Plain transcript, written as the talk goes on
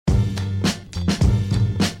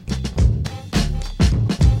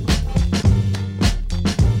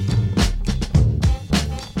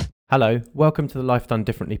Hello, welcome to the Life Done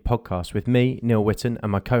Differently podcast with me, Neil Whitton, and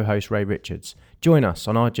my co-host Ray Richards. Join us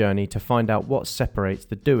on our journey to find out what separates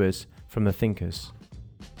the doers from the thinkers.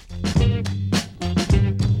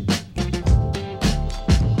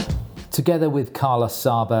 Together with Carlos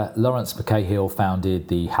Saba, Lawrence McCahill founded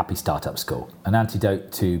the Happy Startup School, an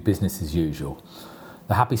antidote to business as usual.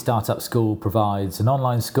 The Happy Startup School provides an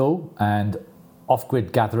online school and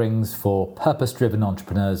off-grid gatherings for purpose-driven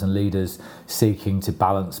entrepreneurs and leaders seeking to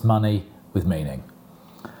balance money with meaning.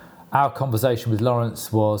 Our conversation with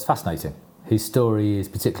Lawrence was fascinating. His story is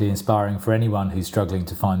particularly inspiring for anyone who's struggling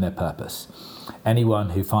to find their purpose. Anyone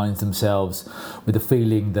who finds themselves with a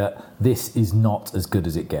feeling that this is not as good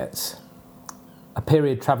as it gets. A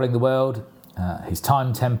period travelling the world, his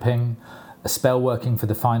time temping, a spell working for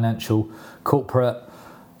the financial, corporate,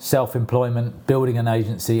 self-employment, building an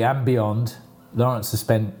agency and beyond. Lawrence has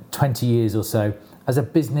spent 20 years or so as a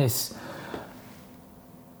business,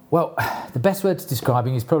 well, the best word to describe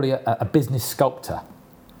him is probably a business sculptor.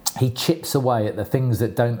 He chips away at the things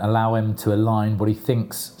that don't allow him to align what he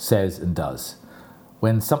thinks, says and does.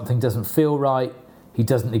 When something doesn't feel right, he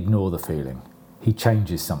doesn't ignore the feeling. He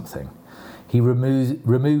changes something. He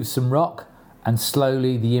removes some rock and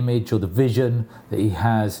slowly the image or the vision that he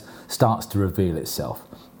has starts to reveal itself.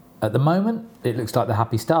 At the moment, it looks like the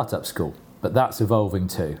Happy Startup School, but that's evolving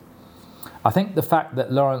too. I think the fact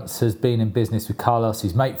that Lawrence has been in business with Carlos,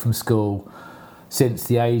 his mate from school, since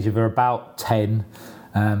the age of about 10,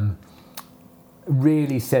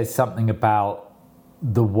 really says something about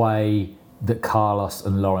the way that Carlos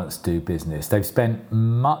and Lawrence do business. They've spent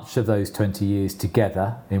much of those 20 years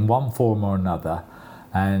together in one form or another,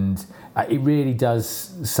 and it really does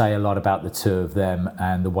say a lot about the two of them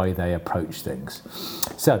and the way they approach things.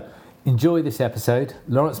 So, enjoy this episode.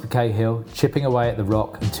 Lawrence McCahill chipping away at the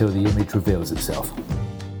rock until the image reveals itself.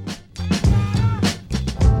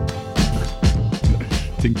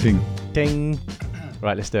 Ding, ding. Ding.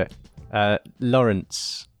 Right, let's do it.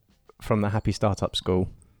 Lawrence from the Happy Startup School,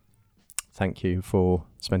 thank you for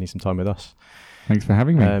spending some time with us. Thanks for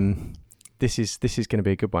having me. This is going to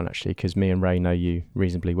be a good one actually, because me and Ray know you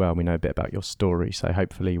reasonably well. We know a bit about your story, so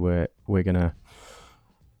hopefully we're going to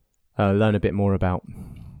learn a bit more about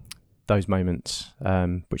those moments,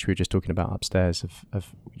 which we were just talking about upstairs,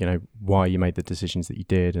 of why you made the decisions that you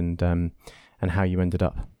did, and how you ended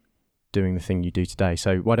up doing the thing you do today.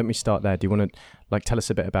 So why don't we start there? Do you want to tell us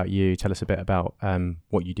a bit about you? Tell us a bit about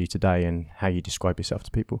what you do today and how you describe yourself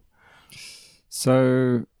to people.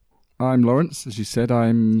 So I'm Lawrence, as you said.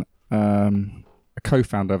 I'm a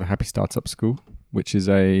co-founder of a Happy Startup School, which is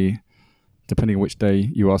depending on which day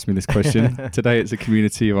you ask me this question, today it's a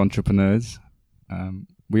community of entrepreneurs.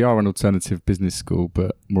 We are an alternative business school,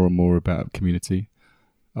 but more and more about a community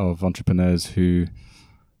of entrepreneurs who,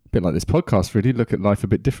 a bit like this podcast really, look at life a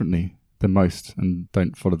bit differently than most and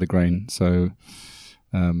don't follow the grain. So,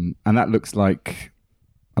 and that looks like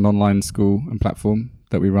an online school and platform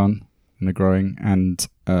that we run and are growing, and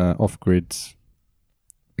off-grid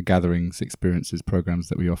gatherings, experiences, programs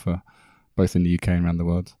that we offer both in the UK and around the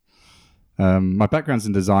world. My background's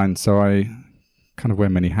in design, so I kind of wear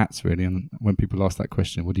many hats really, and when people ask that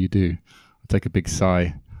question, what do you do? I take a big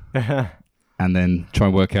sigh and then try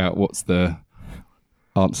and work out what's the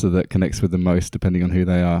answer that connects with them most, depending on who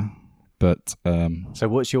they are. But so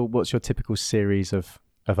what's your typical series of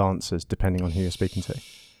answers depending on who you're speaking to?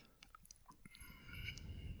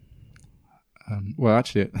 Well,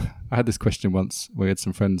 actually, I had this question once where we had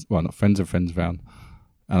some friends, well, not friends of friends around,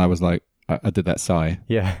 and I was like, I did that sigh.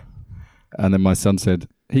 Yeah. And then my son said,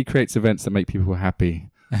 he creates events that make people happy.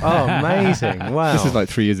 Oh, amazing. Wow. This is like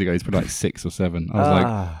 3 years ago. He's probably like 6 or 7. I was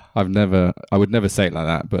like, I would never say it like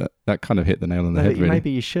that, but that kind of hit the nail on the head, really.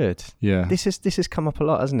 Maybe you should. Yeah. This has come up a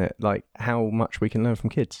lot, hasn't it? Like how much we can learn from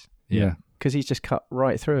kids. Yeah. Because he's just cut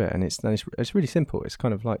right through it, and it's really simple. It's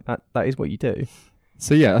kind of like that is what you do.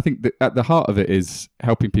 So yeah, I think that at the heart of it is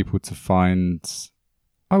helping people to find,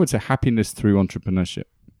 I would say, happiness through entrepreneurship.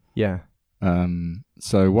 Yeah.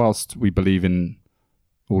 So whilst we believe in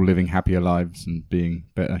all living happier lives and being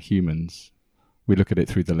better humans, we look at it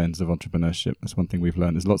through the lens of entrepreneurship. That's one thing we've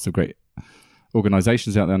learned. There's lots of great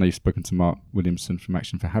organisations out there. I know you've spoken to Mark Williamson from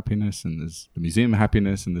Action for Happiness, and there's the Museum of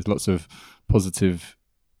Happiness, and there's lots of positive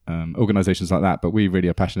organisations like that. But we really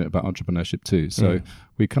are passionate about entrepreneurship too. So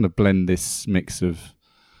we kind of blend this mix of,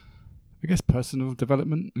 I guess, personal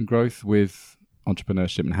development and growth with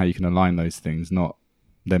entrepreneurship, and how you can align those things, not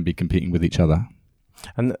then be competing with each other.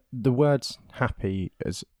 And the words happy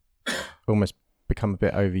has almost become a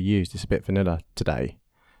bit overused. It's a bit vanilla today.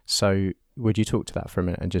 So would you talk to that for a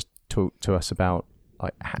minute and just talk to us about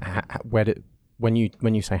like when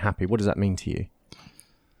you say happy, what does that mean to you?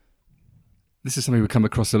 This is something we come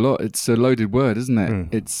across a lot. It's a loaded word, isn't it?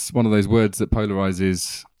 Mm. It's one of those words that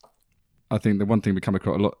polarizes. I think the one thing we come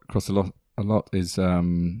across a lot is,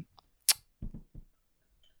 oh,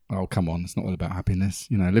 come on, it's not all about happiness.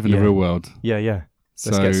 Live in the real world. Yeah.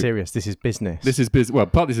 Let's get serious. This is business. This is business. Well,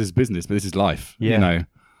 part of this is business, but this is life. Yeah.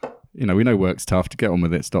 We know work's tough. To get on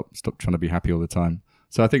with it. Stop trying to be happy all the time.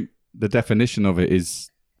 So I think the definition of it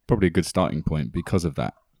is probably a good starting point because of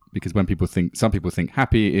that. Because when some people think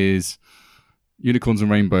happy is unicorns and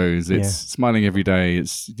rainbows. It's smiling every day.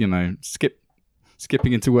 It's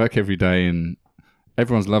skipping into work every day, and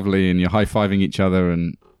everyone's lovely, and you're high-fiving each other,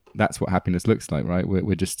 and that's what happiness looks like, right?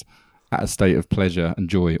 We're just at a state of pleasure and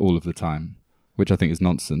joy all of the time, which I think is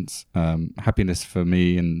nonsense. Happiness for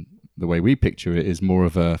me, and the way we picture it, is more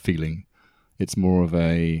of a feeling. It's more of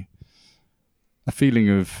a feeling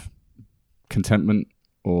of contentment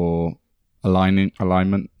or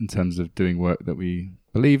alignment in terms of doing work that we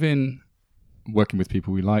believe in, working with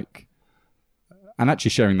people we like, and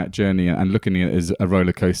actually sharing that journey and looking at it as a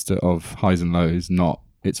roller coaster of highs and lows, not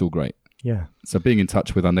it's all great. Yeah. So being in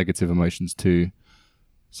touch with our negative emotions too.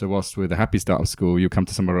 So whilst we're the Happy Startup School, you'll come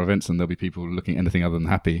to some of our events and there'll be people looking at anything other than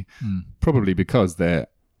happy, probably because they're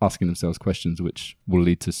asking themselves questions which will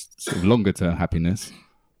lead to sort of longer term happiness,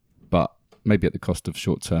 but maybe at the cost of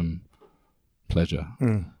short term pleasure.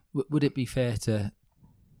 Would it be fair to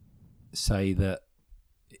say that,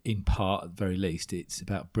 in part, at the very least, it's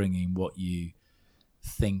about bringing what you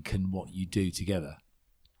think and what you do together?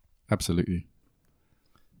 Absolutely.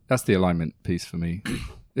 That's the alignment piece for me.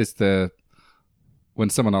 When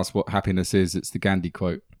someone asks what happiness is, it's the Gandhi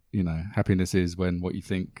quote, happiness is when what you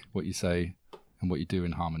think, what you say, and what you do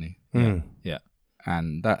in harmony. Yeah.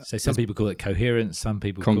 And that. So some people call it coherence, some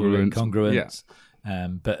people call it congruence. Yeah.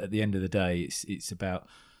 But at the end of the day, it's about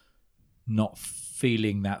not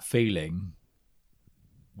feeling that feeling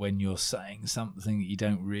when you're saying something that you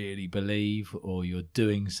don't really believe, or you're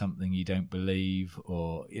doing something you don't believe,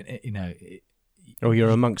 or or you're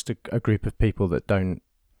amongst a group of people that aren't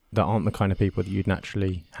the kind of people that you'd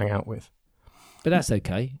naturally hang out with. But that's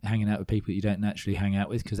okay, hanging out with people you don't naturally hang out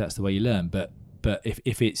with, because that's the way you learn. But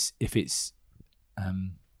if it's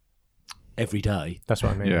every day, that's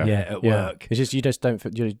what I mean. At work, it's just you don't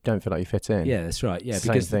feel like you fit in. Yeah, that's right. Yeah,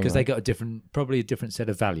 because they got probably a different set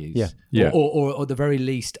of values. Yeah. Or at the very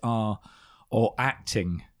least are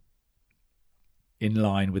acting in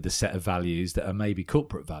line with a set of values that are maybe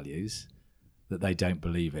corporate values that they don't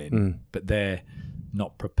believe in, but they're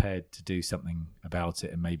not prepared to do something about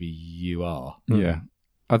it, and maybe you are. Yeah,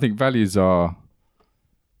 I think values are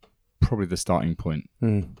probably the starting point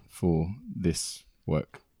for this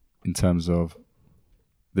work, in terms of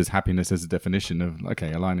there's happiness as a definition of,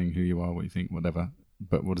 okay, aligning who you are, what you think, whatever,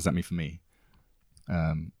 but what does that mean for me?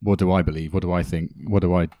 What do I believe? What do I think? What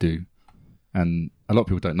do I do? And a lot of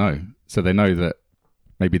people don't know. So they know that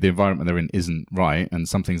maybe the environment they're in isn't right, and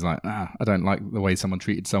something's like, I don't like the way someone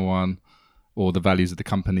treated someone, or the values of the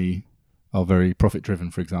company are very profit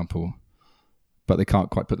driven, for example, but they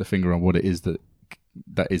can't quite put the finger on what it is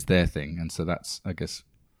that is their thing. And so that's, I guess,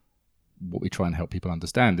 what we try and help people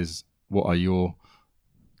understand is, what are your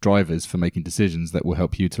drivers for making decisions that will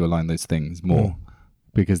help you to align those things more?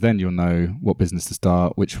 Because then you'll know what business to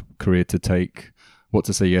start, which career to take, what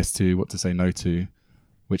to say yes to, what to say no to,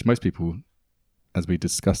 which most people, as we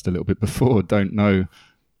discussed a little bit before, don't know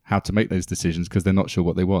how to make those decisions because they're not sure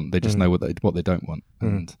what they want. They just know what they don't want.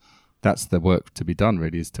 And that's the work to be done,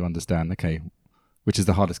 really, is to understand, okay, which is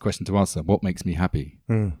the hardest question to answer, what makes me happy?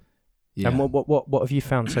 Yeah. And what have you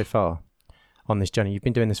found so far on this journey? You've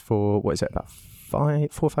been doing this for, what is it, about 4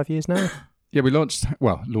 or 5 years now? Yeah, we launched,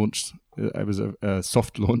 it was a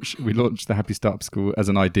soft launch. We launched the Happy Startup School as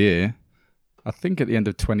an idea, I think at the end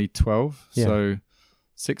of 2012. Yeah. So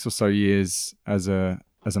 6 or so years as an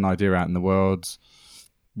idea out in the world.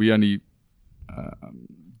 We only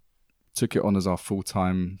took it on as our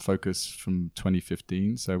full-time focus from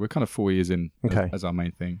 2015. So we're kind of 4 years in as our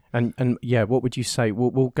main thing. And yeah, what would you say,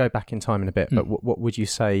 we'll go back in time in a bit, but what would you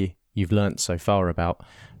say you've learnt so far about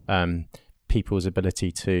people's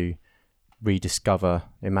ability to rediscover,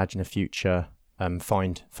 imagine a future,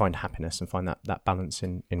 find happiness and find that balance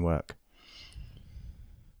in work?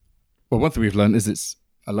 Well, one thing we've learned is it's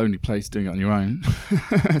a lonely place doing it on your own.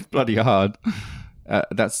 It's bloody hard.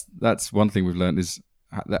 That's one thing we've learned, is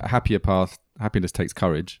that happiness takes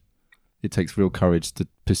courage. It takes real courage to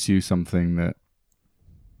pursue something that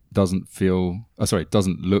doesn't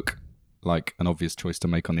look like an obvious choice to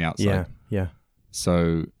make on the outside. Yeah.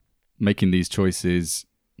 So making these choices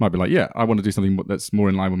might be like, I want to do something that's more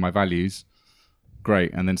in line with my values.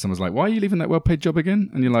 Great. And then someone's like, why are you leaving that well-paid job again?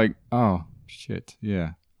 And you're like, oh, shit.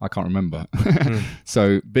 Yeah, I can't remember.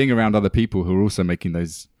 So being around other people who are also making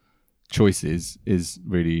those choices is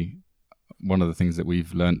really one of the things that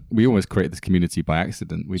we've learned. We almost created this community by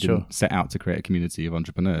accident. We didn't set out to create a community of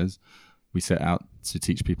entrepreneurs. We set out to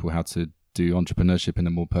teach people how to do entrepreneurship in a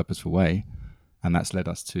more purposeful way. And that's led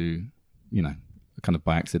us to, kind of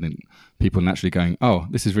by accident, people naturally going, oh,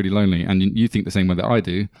 this is really lonely. And you think the same way that I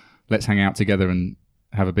do. Let's hang out together and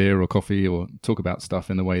have a beer or coffee or talk about stuff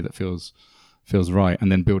in a way that feels right.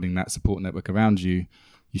 And then building that support network around you,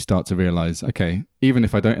 you start to realize, okay, even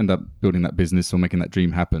if I don't end up building that business or making that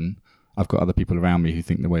dream happen, I've got other people around me who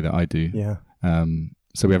think the way that I do. Yeah.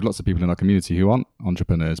 So we have lots of people in our community who aren't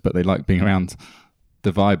entrepreneurs, but they like being around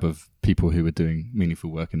the vibe of people who are doing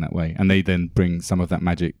meaningful work in that way. And they then bring some of that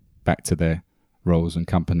magic back to their roles and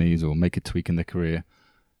companies or make a tweak in their career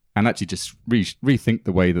and actually just rethink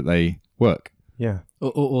the way that they work. Yeah.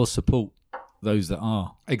 Or support those that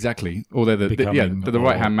are. Exactly. Or they're the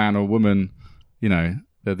right-hand man or woman,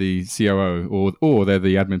 they're the COO or they're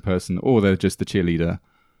the admin person or they're just the cheerleader.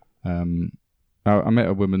 I met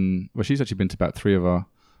a woman, well, she's actually been to about 3 of our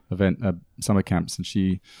summer camps, and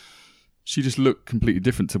she just looked completely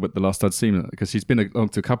different to what the last I'd seen her, because she's been along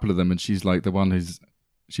to a couple of them, and she's like the one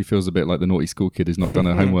she feels a bit like the naughty school kid who's not done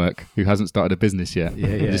her homework, who hasn't started a business yet,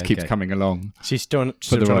 just keeps coming along. She's still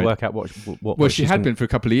trying to work out what. Well, she had been for a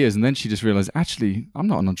couple of years, and then she just realised, actually, I'm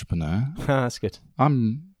not an entrepreneur. That's good.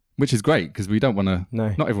 Which is great, because we don't want to.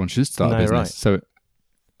 No. Not everyone should start a business. Right. So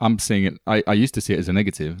I'm seeing it. I used to see it as a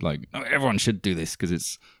negative, like, oh, everyone should do this because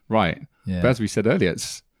it's right. Yeah. But as we said earlier,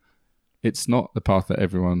 it's not the path that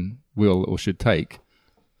everyone will or should take.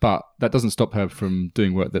 But that doesn't stop her from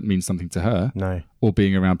doing work that means something to her. No. Or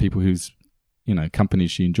being around people whose, companies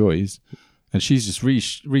she enjoys. And she's just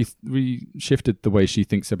reshifted the way she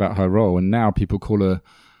thinks about her role. And now people call her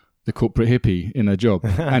the corporate hippie in her job.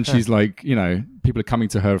 And she's like, people are coming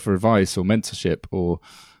to her for advice or mentorship or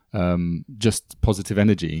just positive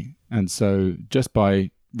energy. And so just by...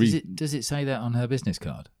 Does it say that on her business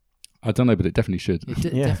card? I don't know, but it definitely should. It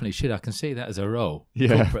definitely should. I can see that as a role.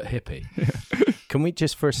 Yeah. Corporate hippie. Can we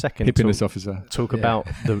just for a second hippiness officer talk about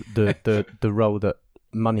the role that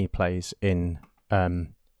money plays in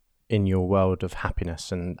your world of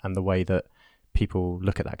happiness and the way that people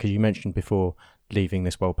look at that? Because you mentioned before leaving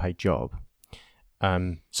this well-paid job.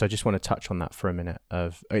 So I just want to touch on that for a minute.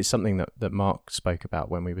 It's something that Mark spoke about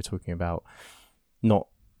when we were talking about not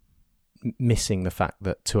missing the fact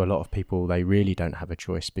that to a lot of people, they really don't have a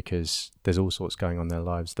choice because there's all sorts going on in their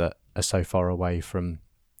lives that are so far away from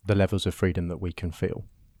the levels of freedom that we can feel.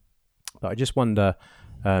 But I just wonder,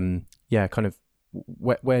 kind of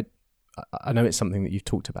where I know it's something that you've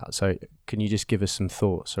talked about. So can you just give us some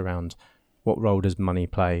thoughts around what role does money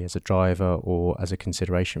play as a driver or as a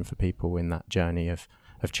consideration for people in that journey of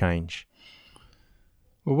change?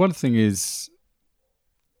 Well, one thing is,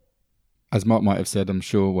 as Mark might have said, I'm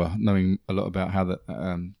sure, knowing a lot about how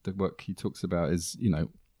the work he talks about is,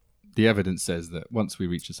 the evidence says that once we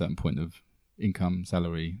reach a certain point of income,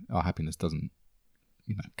 salary, our happiness doesn't,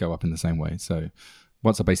 go up in the same way. So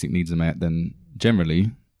once our basic needs are met, then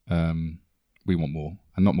generally we want more,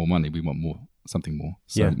 and not more money. We want something more,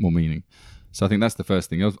 more meaning. So I think that's the first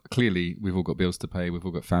thing. Clearly, we've all got bills to pay. We've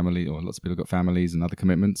all got family, or lots of people have got families and other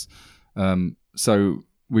commitments. So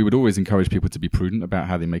we would always encourage people to be prudent about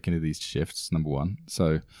how they make any of these shifts, number one.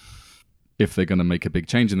 So if they're going to make a big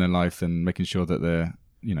change in their life, then making sure that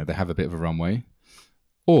they have a bit of a runway.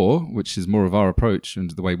 Or, which is more of our approach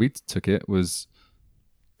and the way we took it, was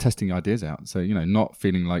testing ideas out. So, not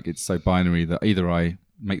feeling like it's so binary that either I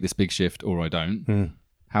make this big shift or I don't.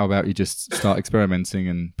 How about you just start experimenting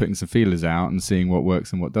and putting some feelers out and seeing what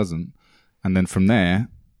works and what doesn't. And then from there,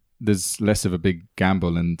 there's less of a big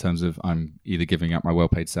gamble in terms of I'm either giving up my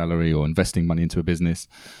well-paid salary or investing money into a business,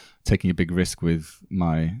 taking a big risk with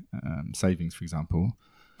my savings, for example,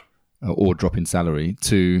 or drop in salary,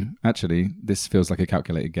 to actually this feels like a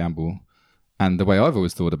calculated gamble. And the way I've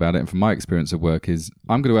always thought about it, and from my experience of work, is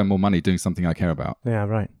I'm going to earn more money doing something I care about. Yeah,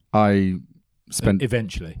 right.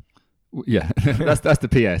 Eventually. Yeah, that's the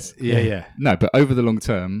PS. Yeah. No, but over the long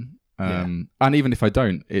term, and even if I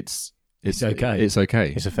don't, it's okay. It's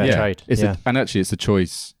okay. It's a fair trade. And actually, it's a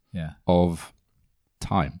choice of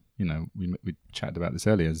time. We chatted about this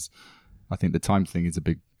earlier. I think the time thing is a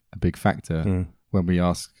big factor when we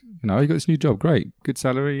ask. You got this new job, great, good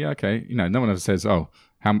salary, yeah, okay. No one ever says, oh,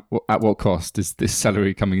 at what cost is this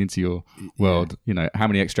salary coming into your world? How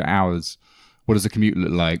many extra hours? What does the commute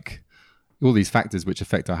look like? All these factors which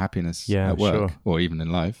affect our happiness at work or even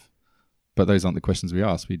in life. But those aren't the questions we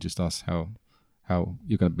ask. We just ask how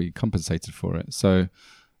you're going to be compensated for it. So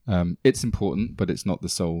it's important, but it's not the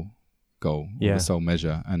sole goal or the sole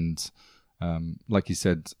measure. And like you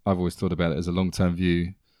said, I've always thought about it as a long-term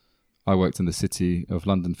view. I worked in the city of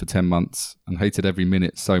London for 10 months and hated every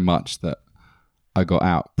minute so much that I got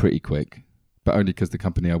out pretty quick, but only because the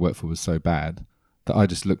company I worked for was so bad that I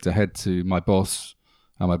just looked ahead to my boss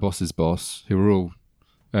and my boss's boss, who were all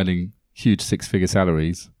earning huge 6-figure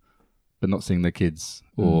salaries, but not seeing their kids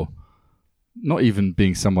or not even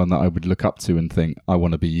being someone that I would look up to and think, I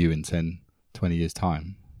want to be you in 10, 20 years'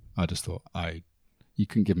 time. I just thought, you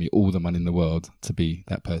can give me all the money in the world to be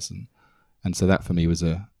that person. And so that for me was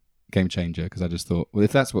a game changer, because I just thought, well,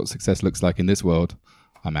 if that's what success looks like in this world,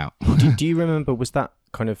 I'm out. Do you remember, was that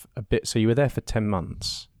kind of a bit, so you were there for 10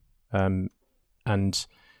 months, and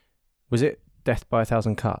was it death by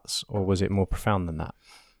 1,000 cuts, or was it more profound than that?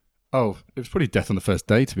 Oh, it was probably death on the first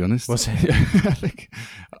day, to be honest. Was it? I think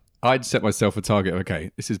I'd set myself a target of,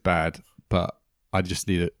 okay, this is bad, but I just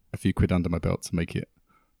need a few quid under my belt to make it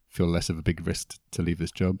feel less of a big risk to leave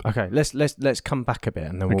this job. Okay, let's come back a bit,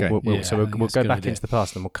 and then we'll go back into the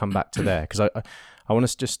past, and we'll come back to there, because I want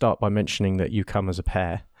us to just start by mentioning that you come as a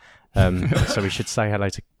pair. So we should say hello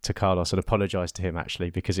to Carlos and apologise to him, actually,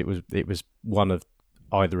 because it was one of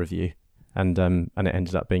either of you, and it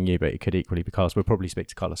ended up being you, but it could equally be Carlos. We'll probably speak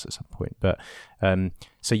to Carlos at some point. But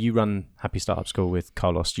so you run Happy Startup School with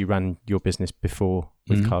Carlos. You ran your business before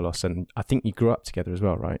with Carlos, and I think you grew up together as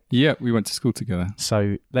well, right? Yeah, we went to school together.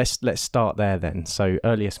 So let's start there then. So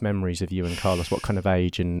earliest memories of you and Carlos. What kind of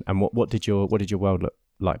age and what did your world look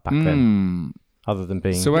like back then, other than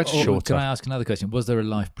being shorter? Can I ask another question? Was there a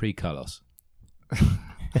life pre-Carlos?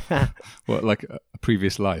 What, like a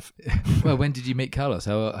previous life? Well, when did you meet Carlos?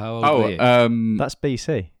 How old were you? That's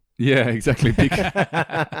BC. Yeah, exactly.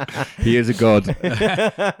 He is a god. He's going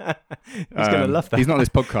to love that. He's not on this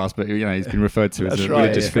podcast, but he's been referred to as a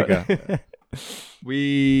religious figure.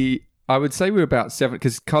 I would say we were about 7,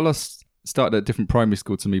 because Carlos started at a different primary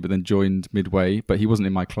school to me, but then joined midway. But he wasn't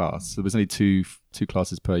in my class, so there was only two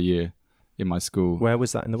classes per year in my school. Where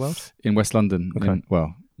was that in the world? In West London. Okay.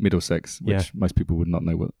 Middlesex, which most people would not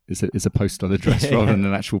know what it's a postal address rather than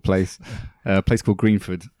an actual place. A place called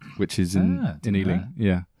Greenford, which is in Ealing.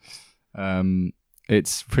 Yeah.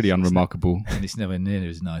 It's pretty unremarkable. And it's nowhere near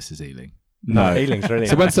as nice as Ealing. No, Ealing's really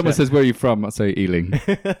So when someone says, where are you from? I'd say Ealing,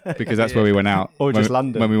 because that's where we went out. Or just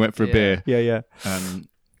London. When we went for a beer. Yeah. And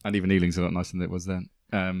even Ealing's a lot nicer than it was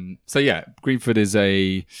then. So yeah, Greenford is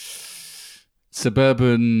a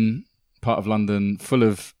suburban part of London full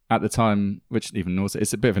of, at the time, which even knows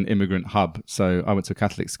it's a bit of an immigrant hub. So I went to a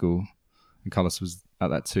Catholic school, and Carlos was at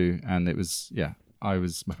that too. And it was,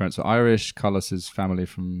 my parents were Irish. Carlos's family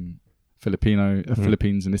from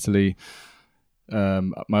Philippines and Italy.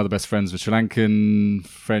 My other best friends were Sri Lankan,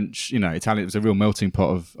 French, Italian. It was a real melting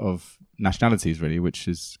pot of nationalities, really, which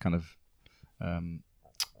is kind of,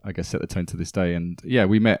 I guess, set the tone to this day. And yeah,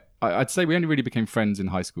 we met. I'd say we only really became friends in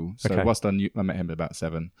high school. So whilst I met him at about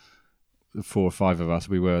 7. 4 or 5 of us,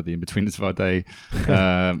 we were the in-betweeners of our day.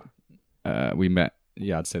 We met,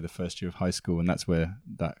 I'd say the first year of high school, and that's where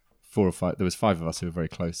that 4 or 5, there was 5 of us who were very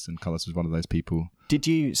close, and Carlos was one of those people. Did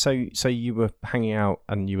you, so you were hanging out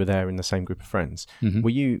and you were there in the same group of friends. Do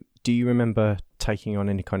you remember taking on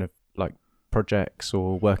any kind of like projects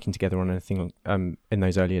or working together on anything in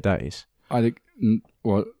those earlier days? I think,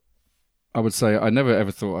 I would say I never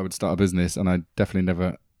ever thought I would start a business, and I definitely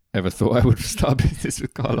never ever thought I would start a business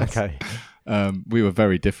with Carlos. Okay. We were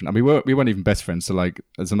very different. I mean, we weren't even best friends. So like,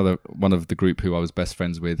 there's another one of the group who I was best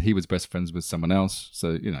friends with. He was best friends with someone else.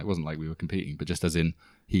 So, it wasn't like we were competing, but just as in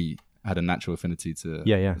he had a natural affinity to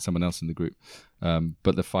someone else in the group.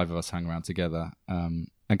 But the 5 of us hang around together. And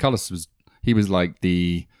Carlos was like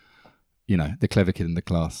the clever kid in the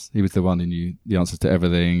class. He was the one who knew the answers to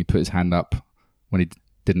everything. He put his hand up when he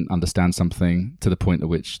didn't understand something, to the point at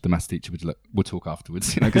which the maths teacher would talk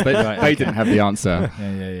afterwards, because they didn't have the answer.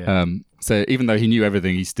 So even though he knew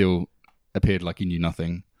everything, he still appeared like he knew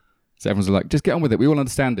nothing. So everyone's like, just get on with it. We all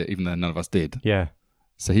understand it, even though none of us did. Yeah.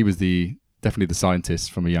 So he was definitely the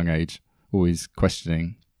scientist from a young age, always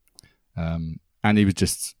questioning. And he was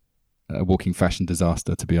just a walking fashion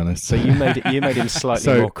disaster, to be honest. So you made him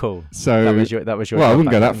slightly more cool. So that was your. Well, I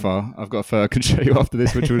wouldn't go that far. I've got a photo I can show you after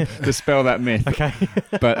this, which would dispel that myth. Okay.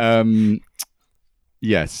 But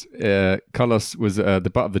yes, Carlos was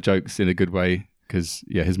the butt of the jokes in a good way, because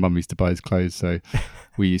his mum used to buy his clothes, so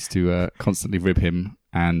we used to constantly rib him.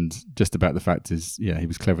 And just about the fact is, he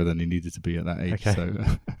was cleverer than he needed to be at that age. Okay. So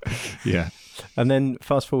And then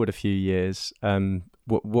fast forward a few years.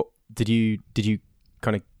 What did you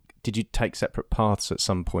take separate paths at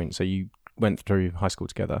some point? So you went through high school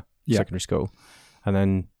together, secondary school, and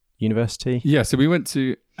then university? Yeah, so we went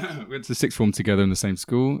to sixth form together in the same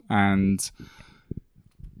school, and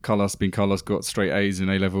Carlos got straight A's in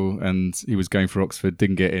A-level, and he was going for Oxford,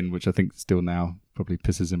 didn't get in, which I think still now probably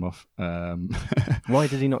pisses him off. Why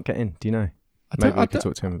did he not get in? Do you know? Maybe we could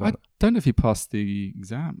talk to him about it. I don't know if he passed the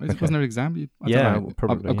exam. Okay. Wasn't there an exam? I Yeah, don't know.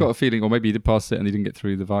 probably, I've got a feeling, or maybe he did pass it and he didn't get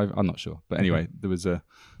through the Vive. I'm not sure. But anyway, that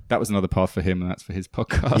was another path for him, and that's for his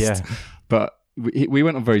podcast. Yeah. But we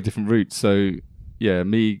went on very different routes. So yeah,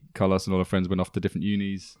 me, Carlos, and all our friends went off to different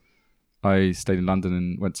unis. I stayed in London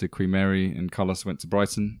and went to Queen Mary, and Carlos went to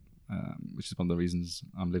Brighton, which is one of the reasons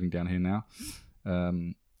I'm living down here now.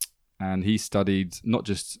 And he studied not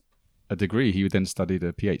just a degree, he then studied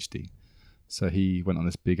a PhD. So he went on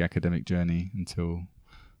this big academic journey until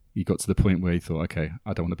he got to the point where he thought, okay,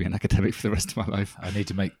 I don't want to be an academic for the rest of my life. I need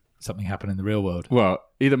to make something happen in the real world. Well,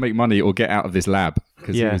 either make money or get out of this lab,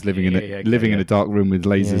 because he was living in a dark room with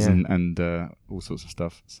lasers and all sorts of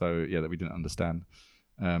stuff. So yeah, that we didn't understand.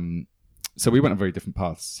 So we went on very different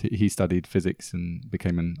paths. He studied physics and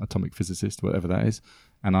became an atomic physicist, whatever that is.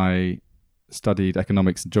 And I studied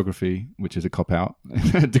economics and geography, which is a cop-out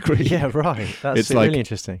degree. Yeah, right. That's It's really like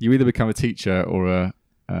interesting. You either become a teacher or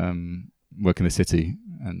work in the city.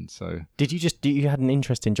 And so Did you had an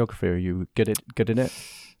interest in geography, or you were good at it?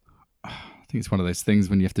 I think it's one of those things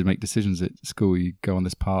when you have to make decisions at school, you go on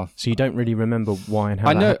this path. So you don't really remember why and how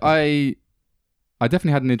I that know happened? I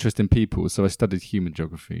definitely had an interest in people, so I studied human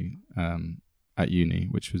geography at uni,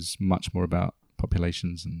 which was much more about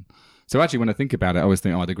populations. And so actually when I think about it, I always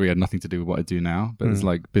think, my degree had nothing to do with what I do now, but it's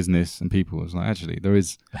like business and people. It's like, actually, there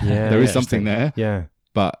is something there. Yeah.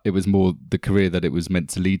 But it was more the career that it was meant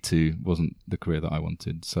to lead to wasn't the career that I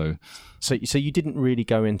wanted. So you didn't really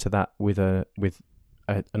go into that with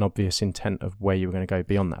an obvious intent of where you were going to go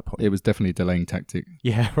beyond that point. it was definitely a delaying tactic.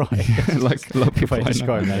 Yeah, right. Like a lot of people Way to I know.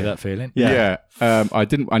 describe I know it. that feeling. Yeah.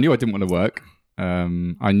 I knew I didn't want to work.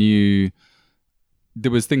 I knew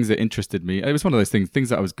there was things that interested me. It was one of those things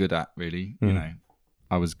that I was good at, really. You know,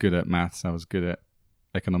 I was good at maths. I was good at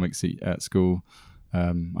economics at school.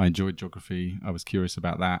 I enjoyed geography. I was curious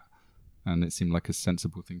about that. And it seemed like a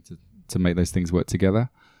sensible thing to make those things work together.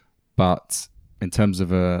 But in terms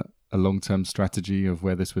of a long-term strategy of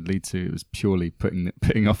where this would lead to, it was purely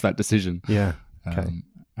putting off that decision. Yeah. Okay.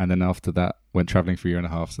 And then after that, went traveling for a year and a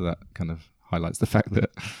half. So that kind of highlights the fact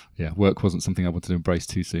that, work wasn't something I wanted to embrace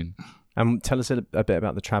too soon. Tell us a bit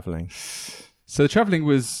about the travelling. So the traveling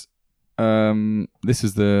was, this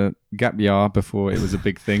is the gap year before it was a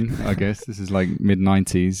big thing, I guess. This is like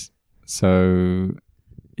mid-90s. So,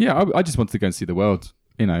 yeah, I just wanted to go and see the world,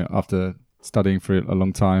 after studying for a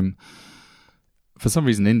long time. For some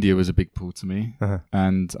reason, India was a big pull to me. Uh-huh.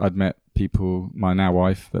 And I'd met people, my now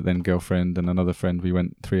wife, but then girlfriend and another friend. We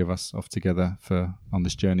went, 3 of us, off together on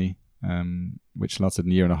this journey, which lasted a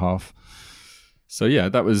year and a half. So, yeah,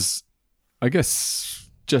 that was, I guess,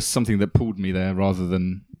 just something that pulled me there rather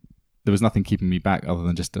than, there was nothing keeping me back other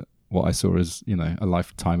than just what I saw as, a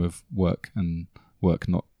lifetime of work, and work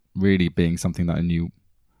not really being something that I knew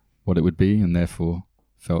what it would be, and therefore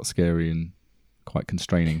felt scary and quite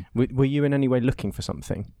constraining. Were you in any way looking for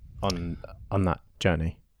something on that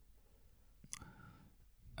journey?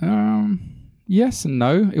 Yes and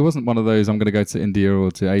no. It wasn't one of those, I'm going to go to India or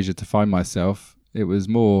to Asia to find myself. It was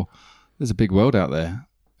more, there's a big world out there,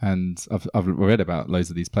 and I've read about loads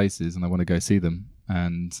of these places, and I want to go see them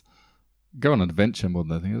and go on an adventure more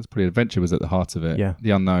than anything. It was pretty adventure was at the heart of it. Yeah.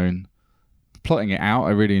 The unknown, plotting it out. I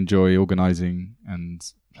really enjoy organising and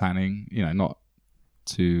planning. Not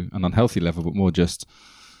to an unhealthy level, but more just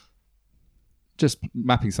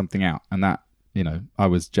mapping something out, and that I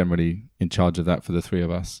was generally in charge of that for the 3 of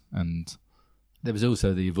us. And There was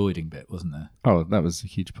also the avoiding bit, wasn't there? oh, that was a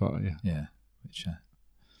huge part. Yeah. Which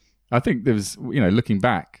I think there was, looking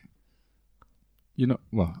back,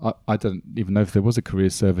 I don't even know if there was a career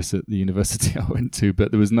service at the university I went to,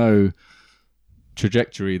 but there was no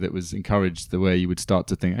trajectory that was encouraged the way you would start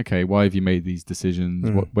to think, okay, why have you made these decisions?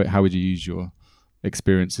 How would you use your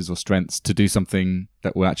experiences or strengths to do something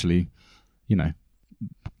that will actually,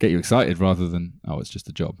 get you excited rather than, oh, it's just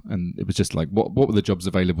a job. And it was just like, what were the jobs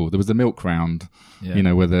available? There was the milk round,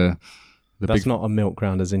 where That's not a milk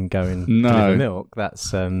round as in going No. deliver milk.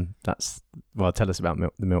 That's well, tell us about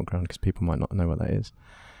the milk round, because people might not know what that is.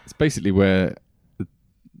 It's basically where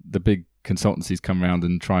the big consultancies come around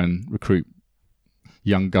and try and recruit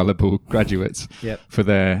young, gullible graduates for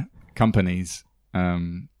their companies.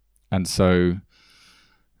 And so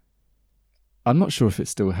I'm not sure if it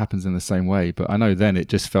still happens in the same way, but I know then it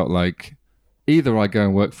just felt like either I go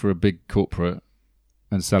and work for a big corporate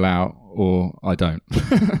and sell out, or I don't.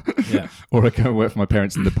 Yeah. Or I go and work for my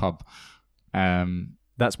parents in the pub.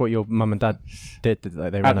 The that's what your mum and dad did they?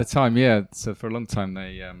 They At ran the time, yeah. So for a long time,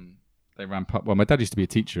 they ran pub. Well, my dad used to be a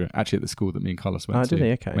teacher actually at the school that me and Carlos went to did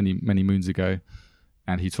he? Okay. many moons ago,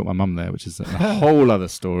 and he taught my mum there, which is a whole other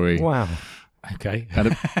story. Wow. Okay.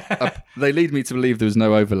 And they lead me to believe there was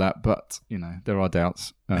no overlap, but there are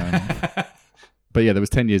doubts. But yeah, there was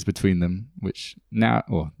 10 years between them, which now,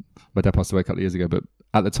 or my dad passed away a couple of years ago, but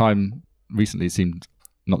at the time, recently, it seemed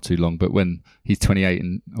not too long. But when he's 28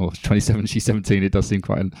 or 27, she's 17, it does seem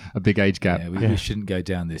quite a big age gap. Yeah, we shouldn't go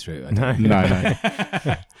down this route. No.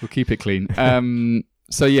 We'll keep it clean.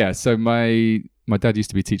 So my dad used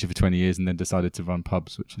to be a teacher for 20 years and then decided to run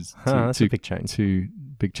pubs, which is that's a big change. Two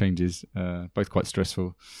big changes, both quite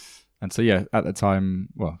stressful. And so, yeah, at the time,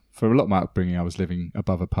 well, for a lot of my upbringing, I was living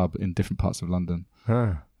above a pub in different parts of London,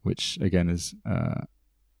 which, again, is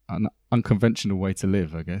an unconventional way to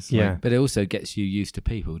live, I guess. Yeah. But it also gets you used to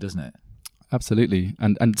people, doesn't it? Absolutely.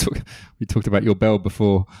 And we talked about your bell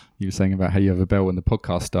before. You were saying about how you have a bell when the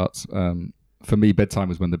podcast starts. For me, bedtime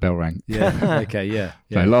was when the bell rang. Yeah. Okay, yeah.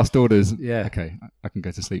 So last orders. Yeah. Okay, I can go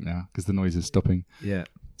to sleep now because the noise is stopping. Yeah.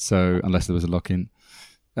 So unless there was a lock-in.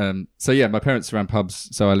 My parents ran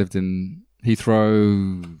pubs. So I lived in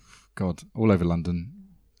Heathrow, all over London.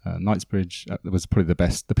 Knightsbridge was probably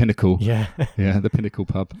the pinnacle. Yeah. Yeah, the pinnacle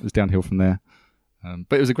pub. It was downhill from there.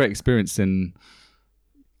 But it was a great experience in,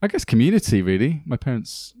 I guess, community, really. My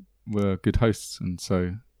parents were good hosts. And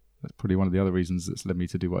so that's probably one of the other reasons that's led me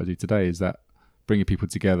to do what I do today, is that bringing people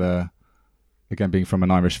together, again, being from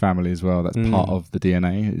an Irish family as well, that's part of the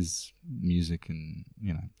DNA, is music and,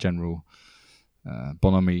 general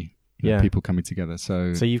bonhomie, people coming together.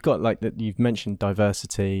 So you've got you've mentioned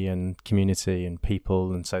diversity and community and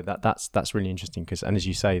people, and so that's really interesting because, and as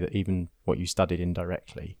you say, that even what you studied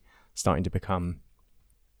indirectly starting to become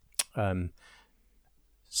a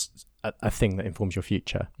thing that informs your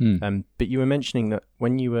future. But you were mentioning that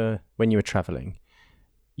when you were traveling,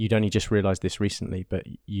 you'd only just realized this recently, but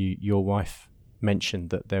your wife mentioned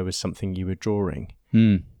that there was something you were drawing,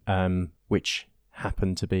 which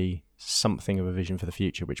happened to be something of a vision for the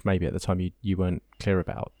future, which maybe at the time you weren't clear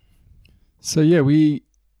about. So yeah, we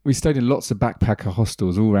stayed in lots of backpacker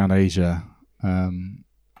hostels all around Asia, and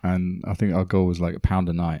I think our goal was like £1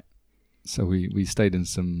 a night. So we stayed in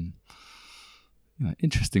some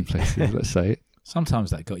interesting places, let's say. Sometimes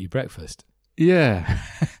that got you breakfast. Yeah.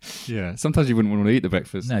 Yeah. Sometimes you wouldn't want to eat the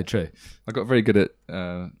breakfast. No, true. I got very good at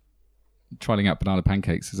trialing out banana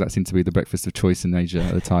pancakes because that seemed to be the breakfast of choice in Asia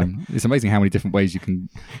at the time. It's amazing how many different ways you can,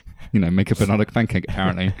 make a banana pancake,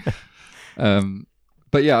 apparently.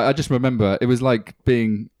 But yeah, I just remember it was like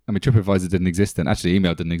TripAdvisor didn't exist then. Actually,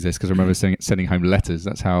 email didn't exist because I remember sending home letters.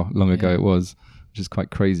 That's how long ago it was, which is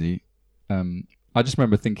quite crazy. I just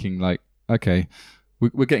remember thinking like, okay,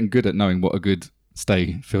 we're getting good at knowing what a good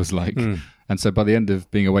stay feels like. And so by the end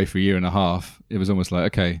of being away for a year and a half, it was almost like,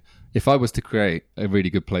 okay, if I was to create a really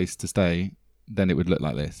good place to stay, then it would look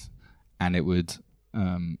like this. And it would,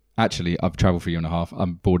 actually, I've traveled for a year and a half.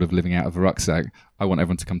 I'm bored of living out of a rucksack. I want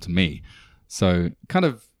everyone to come to me. So kind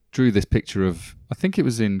of drew this picture of, I think it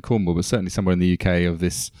was in Cornwall, but certainly somewhere in the UK, of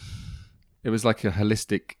this, it was like a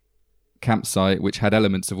holistic campsite which had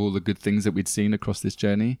elements of all the good things that we'd seen across this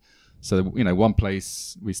journey. So, one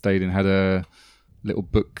place we stayed in had a little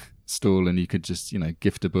book stall and you could just,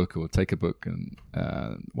 gift a book or take a book. And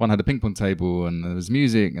one had a ping pong table and there was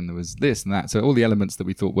music and there was this and that. So all the elements that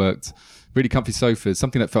we thought worked, really comfy sofas,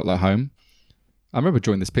 something that felt like home. I remember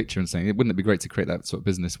drawing this picture and saying, wouldn't it be great to create that sort of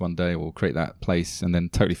business one day or create that place, and then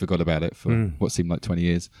totally forgot about it for what seemed like 20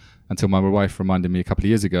 years until my wife reminded me a couple of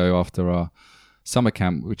years ago after our summer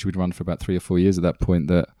camp, which we'd run for about 3 or 4 years at that point,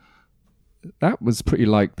 that was pretty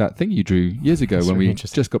like that thing you drew years ago. That's when we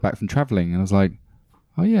just got back from traveling. And I was like,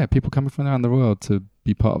 oh yeah, people coming from around the world to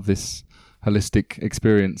be part of this holistic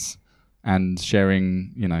experience and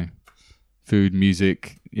sharing, food,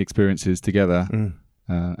 music, experiences together.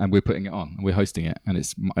 And we're putting it on and we're hosting it and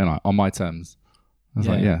it's on my terms. I was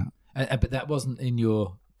like, yeah. But that wasn't in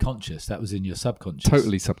your conscious, that was in your subconscious.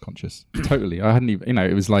 Totally subconscious. Totally. I hadn't even,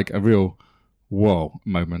 it was like a real whoa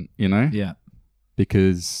moment, Yeah.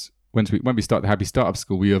 Because when we started the Happy Startup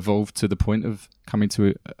School, we evolved to the point of coming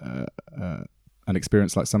to an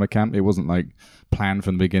experience like summer camp. It wasn't like planned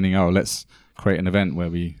from the beginning, let's create an event where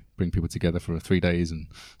we bring people together for 3 days and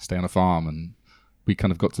stay on a farm. And we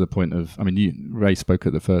kind of got to the point of, Ray spoke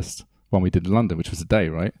at the first one we did in London, which was a day,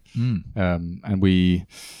 right? And we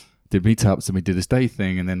did meetups and we did this day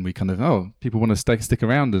thing. And then we kind of, people want to stick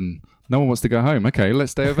around and no one wants to go home. Okay,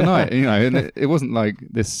 let's stay overnight. And it wasn't like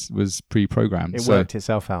this was pre-programmed. It worked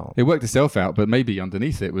itself out. It worked itself out, but maybe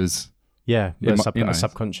underneath it was... a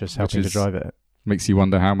subconscious helping to drive it. makes you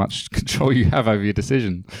wonder how much control you have over your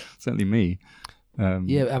decision. Certainly me.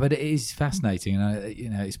 Yeah, but it is fascinating,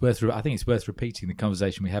 and it's worth. I think it's worth repeating the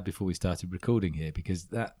conversation we had before we started recording here, because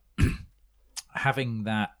that having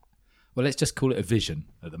that, well, let's just call it a vision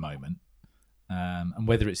at the moment, and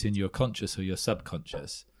whether it's in your conscious or your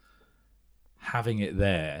subconscious, having it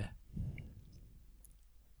there,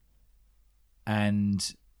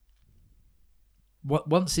 and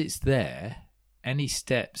once it's there, any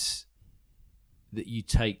steps that you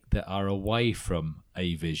take that are away from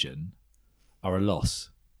a vision are a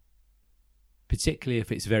loss. Particularly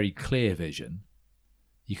if it's very clear vision,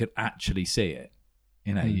 you can actually see it.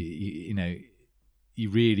 You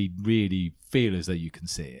really, really feel as though you can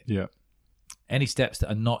see it. Yeah. Any steps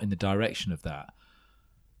that are not in the direction of that,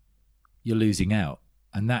 you're losing out.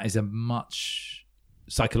 And that is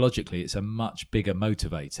psychologically, it's a much bigger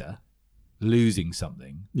motivator, losing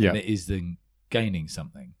something, than it is than gaining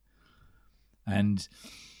something. And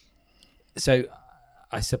so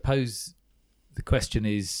I suppose the question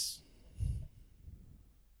is,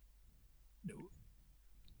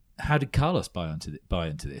 how did Carlos buy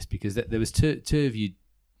into this? Because there was two of you,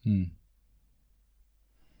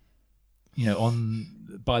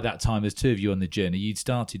 by that time, there's two of you on the journey. You'd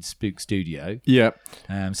started Spook Studio. Yeah.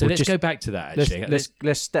 So let's go back to that. Actually,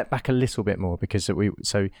 let's step back a little bit more, because we're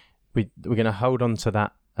going to hold on to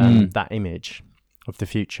that that image of the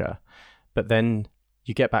future, but then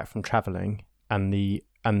you get back from traveling, and the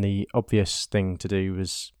obvious thing to do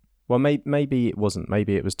was, well, maybe it wasn't.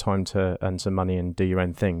 Maybe it was time to earn some money and do your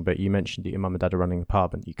own thing. But you mentioned that your mum and dad are running a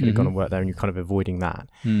pub, and you could have gone and worked there, and you're kind of avoiding that.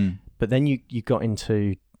 But then you got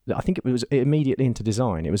into, I think it was immediately into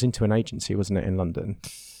design. It was into an agency, wasn't it, in London?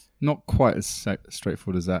 Not quite as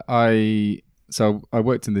straightforward as that. I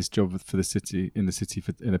worked in this job for the city,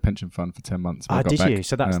 in a pension fund for 10 months. Did you?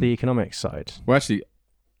 So that's the economics side. Well, actually,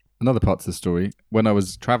 another part to the story, when I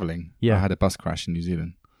was traveling, I had a bus crash in New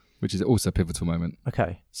Zealand, which is also a pivotal moment.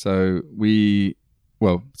 Okay. So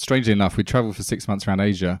strangely enough, we traveled for 6 months around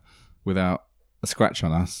Asia without a scratch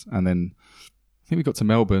on us. And then I think we got to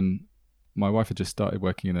Melbourne. My wife had just started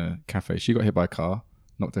working in a cafe. She got hit by a car,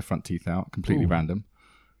 knocked her front teeth out, completely random.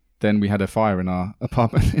 Then we had a fire in our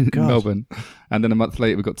apartment in Melbourne. And then a month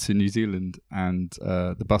later, we got to New Zealand, and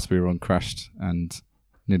the bus we were on crashed and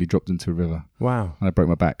nearly dropped into a river. Wow. And I broke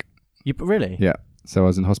my back. You really? Yeah. So I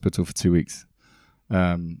was in hospital for 2 weeks.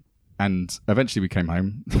 And eventually we came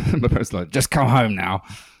home. My parents were like, just come home now.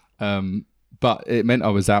 But it meant I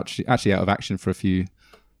was actually out of action for a few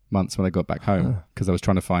months when I got back home, because I was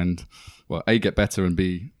trying to find, well, A, get better, and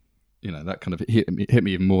B, that kind of hit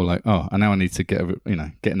me even more like, and now I need to get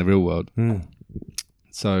in the real world.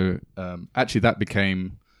 So actually that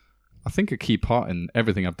became, I think, a key part in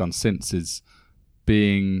everything I've done since, is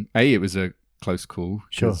being, it was a close call,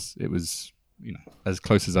 because it was, as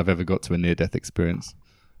close as I've ever got to a near-death experience,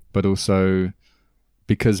 but also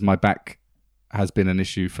because my back has been an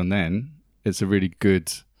issue from then, it's a really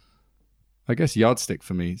good, I guess, yardstick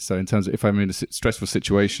for me. So in terms of if I'm in a stressful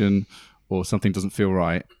situation or something doesn't feel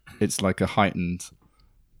right, it's like a heightened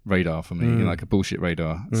radar for me, like a bullshit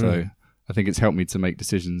radar. So I think it's helped me to make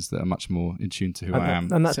decisions that are much more in tune to who I am.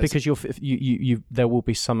 And that's because you there will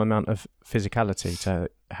be some amount of physicality to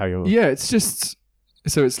how you're... Yeah, it's just...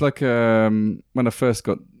 So it's like when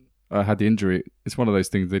I had the injury, it's one of those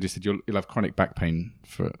things, they just said you'll have chronic back pain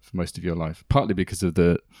for most of your life, partly because of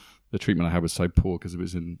the treatment I had was so poor, because it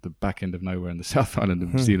was in the back end of nowhere in the South Island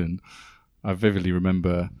of New Zealand. I vividly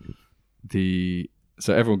remember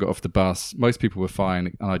so everyone got off the bus, most people were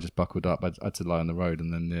fine, and I just buckled up. I had to lie on the road,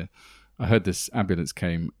 and then I heard this ambulance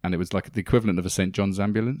came, and it was like the equivalent of a St. John's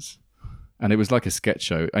ambulance, and it was like a sketch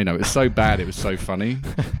show. It was so bad, it was so funny.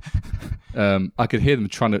 I could hear them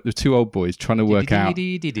the two old boys trying to work out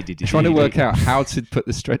how to put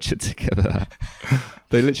the stretcher together.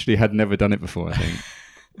 They literally had never done it before, I think.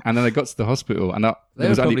 And then I got to the hospital, and they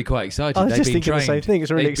were probably quite excited. I was just thinking the same thing.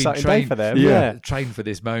 It's a really exciting day for them. Yeah. Trained for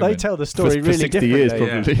this moment. They tell the story for really 60 differently. years,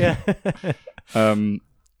 probably. Yeah.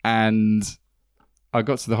 And I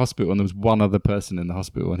got to the hospital, and there was one other person in the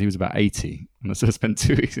hospital, and he was about 80. And so I spent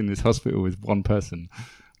 2 weeks in this hospital with one person,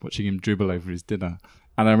 watching him dribble over his dinner.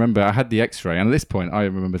 And I remember I had the X-ray, and at this point, I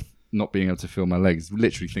remember not being able to feel my legs,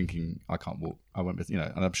 literally thinking, I can't walk. I won't be,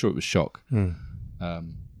 and I'm sure it was shock. And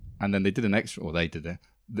then they did an X-ray, or they did it.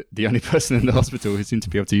 The only person in the hospital who seemed to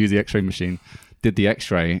be able to use the X-ray machine did the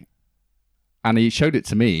X-ray, and he showed it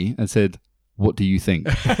to me and said, "What do you think?"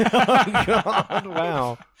 Oh God!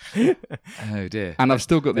 Wow. Oh dear. And I've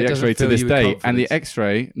still got the X-ray to this day. And the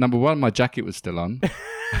X-ray, number one, my jacket was still on.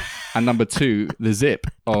 And number two, the zip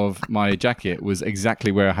of my jacket was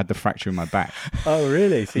exactly where I had the fracture in my back. Oh,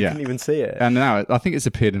 really? So you Yeah. didn't even see it? And now I think it's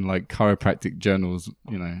appeared in like chiropractic journals,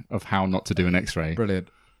 of how not to do an X-ray. Brilliant.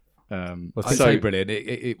 Well, I say brilliant.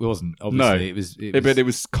 It wasn't, obviously. No, but it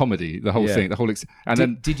was comedy, the whole thing, the whole.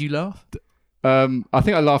 Did you laugh? I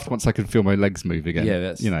think I laughed once I could feel my legs move again. Yeah,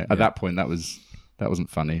 that's at that point that wasn't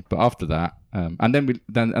funny. But after that, and then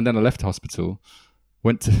I left hospital,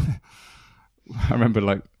 went to. I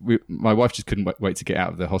remember my wife just couldn't wait to get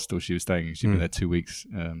out of the hostel she was staying in. She'd been there 2 weeks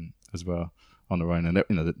as well on her own, and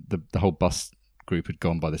the whole bus group had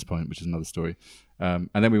gone by this point, which is another story. And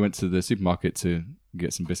then we went to the supermarket to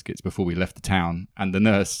get some biscuits before we left the town, and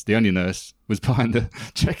the only nurse, was behind the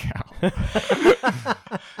checkout.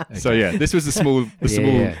 So yeah, this was the small place.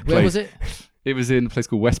 Where was it? It was in a place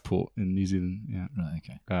called Westport in New Zealand. Yeah. Right.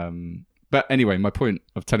 Okay. But anyway, my point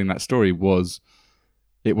of telling that story was,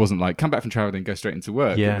 it wasn't like come back from travel and go straight into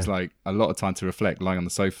work. Yeah. It was like a lot of time to reflect, lying on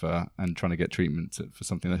the sofa and trying to get treatment for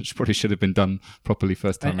something that probably should have been done properly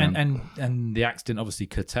first time around. And the accident obviously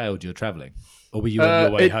curtailed your travelling, or were you on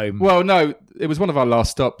your way home? Well, no, it was one of our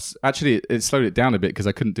last stops. Actually, it slowed it down a bit because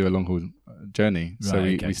I couldn't do a long haul journey. So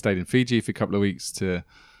we stayed in Fiji for a couple of weeks to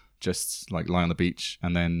just like lie on the beach,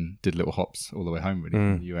 and then did little hops all the way home really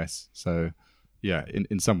from the US. So yeah,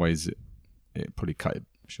 in some ways it probably cut it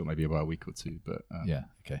short, maybe about a week or two. But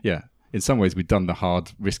yeah, in some ways we'd done the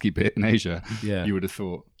hard, risky bit in Asia. Yeah, you would have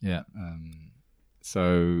thought. Yeah.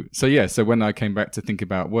 So when I came back to think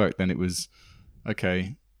about work, then it was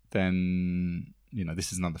okay. Then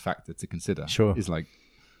this is another factor to consider. Sure, is like,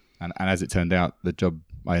 and as it turned out, the job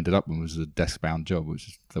I ended up with was a desk-bound job, which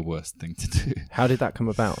is the worst thing to do. How did that come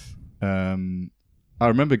about? I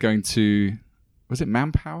remember going to, was it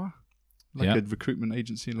Manpower, a recruitment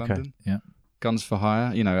agency in London? Okay. Yeah. Guns for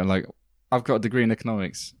hire, and like I've got a degree in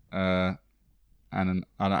economics, and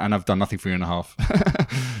I've done nothing for a year and a half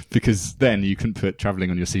because then you couldn't put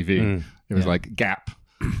traveling on your CV. It was like gap.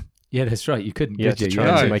 Yeah, that's right. You couldn't. You had to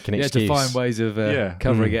try to make an excuse. You had to find ways of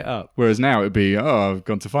covering it up. Whereas now it'd be, I've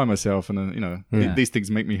gone to find myself, and these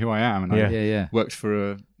things make me who I am, and I worked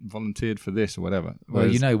volunteered for this or whatever. Well,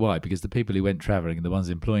 you know why? Because the people who went traveling are the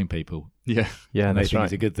ones employing people. Yeah, and that's they think right.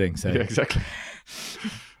 it's a good thing. So yeah, exactly.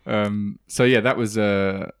 So yeah, that was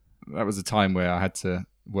a time where I had to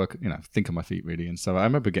work, think on my feet really. And so I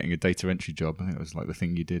remember getting a data entry job. I think it was like the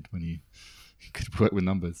thing you did when you could work with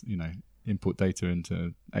numbers, import data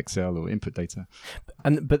into Excel or input data.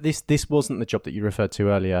 But this wasn't the job that you referred to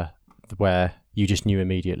earlier, where you just knew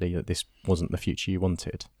immediately that this wasn't the future you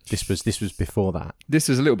wanted. This was before that. This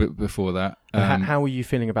was a little bit before that. How were you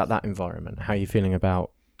feeling about that environment? How are you feeling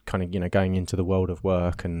about kind of going into the world of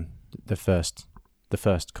work and the first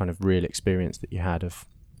kind of real experience that you had of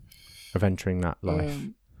entering that life?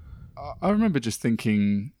 I remember just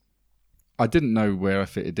thinking, I didn't know where I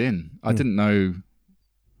fitted in. I didn't know.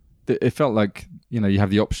 It felt like you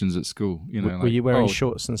have the options at school. Were you wearing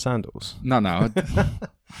shorts and sandals? No.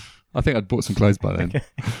 I think I'd bought some clothes by then.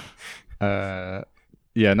 Okay.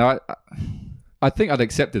 I think I'd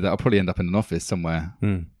accepted that I'll probably end up in an office somewhere.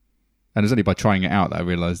 And it was only by trying it out that I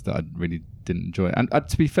realised that I really didn't enjoy it. And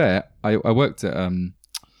to be fair, I worked at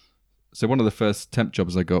so one of the first temp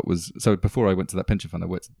jobs I got was, so before I went to that pension fund, I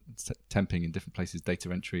worked temping in different places,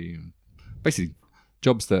 data entry, basically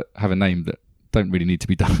jobs that have a name that don't really need to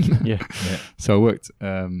be done. Yeah. So I worked,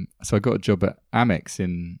 so I got a job at Amex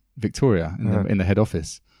in Victoria in the head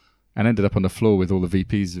office, and ended up on the floor with all the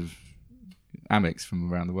VPs of Amex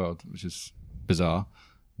from around the world, which is bizarre,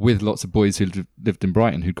 with lots of boys who lived in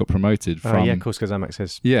Brighton who'd got promoted from... Oh, yeah, of course, because Amex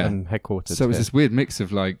is headquartered. So it was this weird mix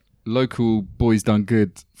of like local boys done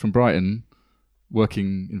good from Brighton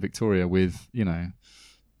working in Victoria with,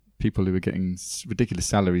 people who were getting ridiculous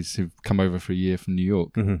salaries who've come over for a year from New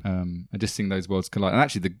York, and just seeing those worlds collide. And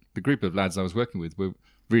actually the group of lads I was working with were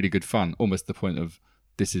really good fun, almost to the point of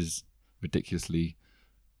this is ridiculously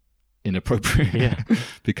inappropriate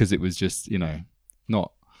because it was just,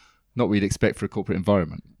 not what you'd expect for a corporate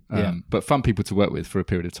environment. But fun people to work with for a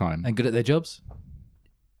period of time. And good at their jobs?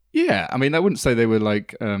 Yeah. I mean, I wouldn't say they were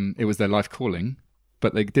like, it was their life calling,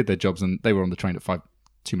 but they did their jobs and they were on the train at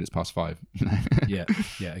 2 minutes past 5. Yeah.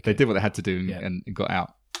 Okay. They did what they had to do and got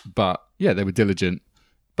out. But yeah, they were diligent.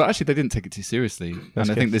 But actually, they didn't take it too seriously. That's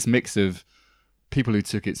I good. think this mix of people who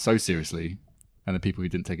took it so seriously and the people who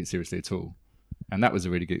didn't take it seriously at all. And that was a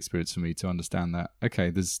really good experience for me to understand that, okay,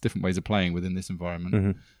 there's different ways of playing within this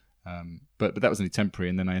environment. But that was only temporary.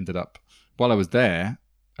 And then I ended up, while I was there,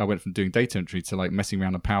 I went from doing data entry to like messing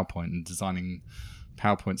around on PowerPoint and designing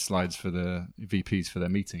PowerPoint slides for the VPs for their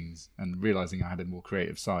meetings, and realizing I had a more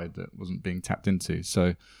creative side that wasn't being tapped into.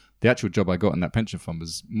 So the actual job I got in that pension fund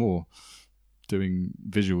was more doing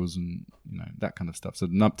visuals and that kind of stuff. So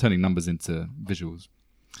turning numbers into visuals.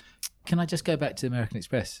 Can I just go back to American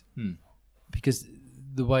Express? Because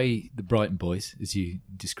the way the Brighton boys, as you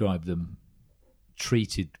describe them,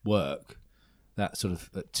 treated work, that sort of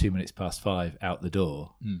at 5 minutes out the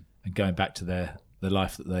door and going back to the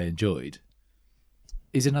life that they enjoyed,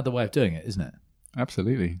 is another way of doing it, isn't it?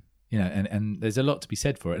 Absolutely. And there's a lot to be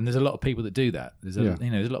said for it, and there's a lot of people that do that. There's a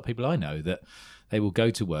lot of people I know that they will go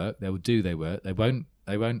to work, they will do their work, they won't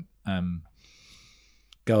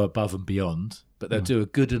go above and beyond, but they'll do a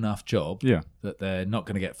good enough job that they're not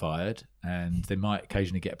going to get fired, and they might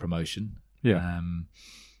occasionally get a promotion.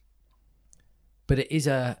 But it is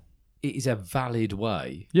a valid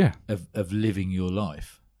way of living your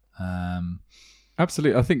life.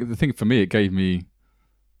 Absolutely. I think the thing for me, it gave me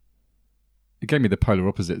the polar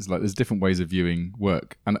opposites. Like, there's different ways of viewing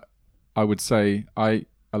work, and I would say I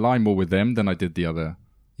align more with them than I did the other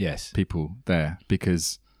people there,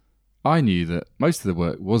 because I knew that most of the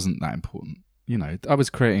work wasn't that important. I was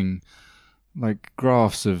creating like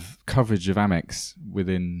graphs of coverage of Amex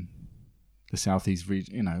within the Southeast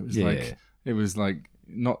region. It was like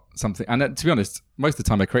not something. And to be honest, most of the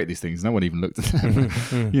time I create these things, no one even looked at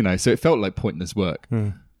them. So it felt like pointless work.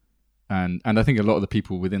 And I think a lot of the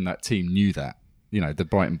people within that team knew that. The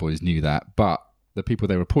Brighton boys knew that, but the people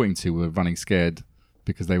they were reporting to were running scared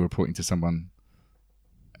because they were reporting to someone,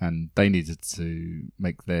 and they needed to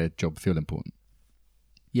make their job feel important.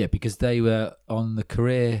 Yeah, because they were on the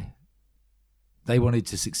career. They wanted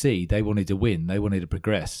to succeed. They wanted to win. They wanted to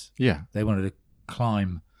progress. Yeah. They wanted to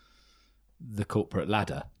climb the corporate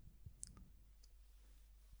ladder.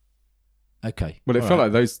 Okay. Well, it felt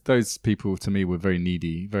like those people to me were very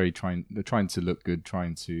needy, they're trying to look good,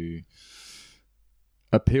 trying to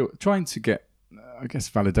appeal, trying to get, I guess,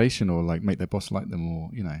 validation, or like make their boss like them, or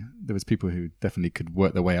there was people who definitely could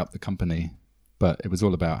work their way up the company, but it was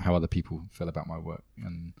all about how other people felt about my work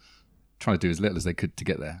and trying to do as little as they could to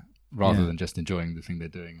get there, rather than just enjoying the thing they're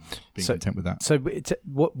doing, and being content with that. So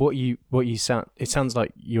what you sound, it sounds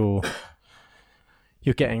like you're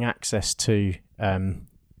getting access to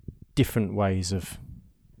different ways of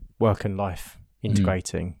work and life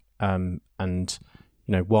integrating, and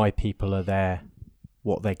why people are there,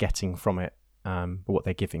 what they're getting from it, what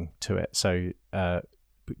they're giving to it. So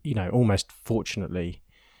almost fortunately,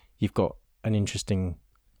 you've got an interesting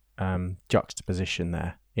juxtaposition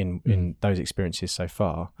there in those experiences so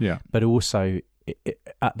far. Yeah. But also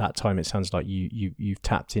at that time, it sounds like you've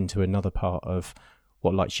tapped into another part of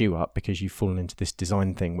what lights you up, because you've fallen into this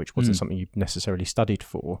design thing, which wasn't something you necessarily studied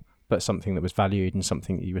for, but something that was valued and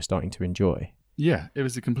something that you were starting to enjoy. Yeah, it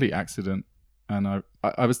was a complete accident. And I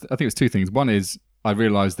think it was two things. One is I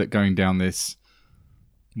realized that going down this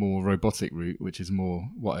more robotic route, which is more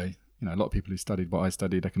what a lot of people who studied what I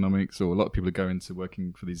studied, economics, or a lot of people who go into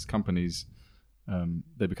working for these companies,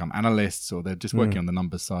 they become analysts, or they're just working on the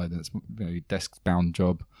numbers side, and it's a very desk-bound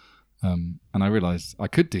job. And I realized I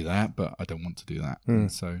could do that, but I don't want to do that.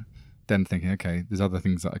 And so then thinking, okay, there's other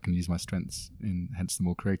things that I can use my strengths in, hence the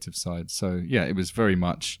more creative side. So yeah, it was very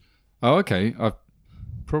much, okay, I've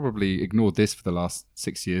probably ignored this for the last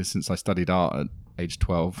 6 years since I studied art at age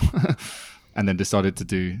 12 and then decided to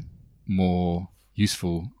do more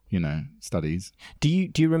useful, studies. Do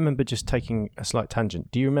you remember, just taking a slight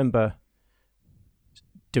tangent, do you remember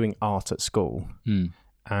doing art at school?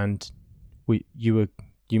 And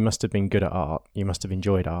you must have been good at art, you must have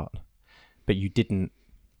enjoyed art, but you didn't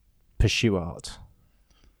pursue art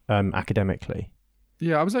academically.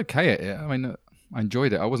 Yeah, I was okay at it. I mean, I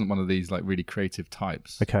enjoyed it. I wasn't one of these like really creative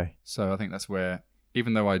types. Okay. So I think that's where,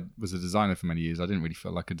 even though I was a designer for many years, I didn't really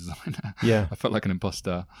feel like a designer. Yeah. I felt like an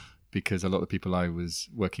imposter, because a lot of the people I was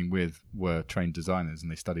working with were trained designers and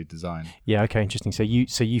they studied design. Yeah. Okay. Interesting. So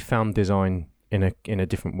you found design in a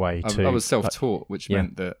different way too. I was self-taught, which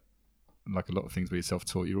meant that, like a lot of things where you're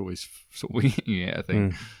self-taught, you're always sort of winging it, I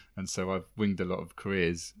think. And so I've winged a lot of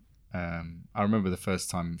careers. I remember the first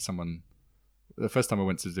time I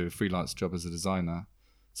went to do a freelance job as a designer.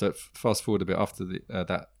 So fast forward a bit after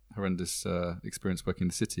that horrendous experience working in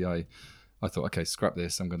the city, I thought, okay, scrap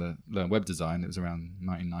this. I'm going to learn web design. It was around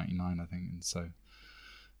 1999, I think. And so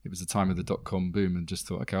it was the time of the .com boom, and just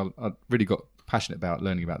thought, okay, I really got passionate about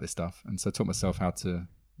learning about this stuff. And so I taught myself how to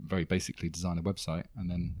very basically design a website. And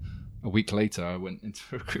then a week later, I went into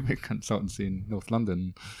a recruitment consultancy in North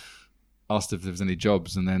London, asked if there was any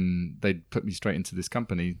jobs, and then they put me straight into this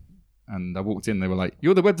company. And I walked in, they were like,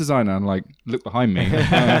 "You're the web designer." And like, look behind me.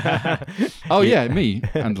 Oh yeah, me.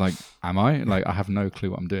 And like, am I? Like, I have no clue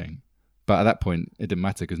what I'm doing. But at that point, it didn't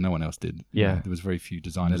matter because no one else did. Yeah. There was very few The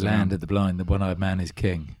designers land around. of the blind, the one-eyed man is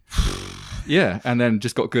king. Yeah, and then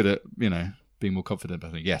just got good at, being more confident.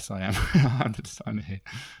 I think, yes, I am. I'm the designer here.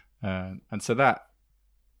 And so that,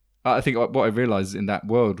 I think what I realized in that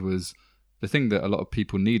world was the thing that a lot of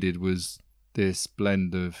people needed was this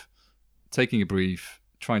blend of taking a brief,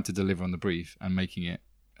 trying to deliver on the brief, and making it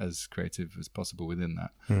as creative as possible within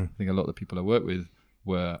that. I think a lot of the people I worked with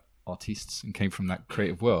were artists and came from that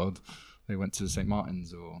creative world. They went to St.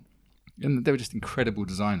 Martin's and they were just incredible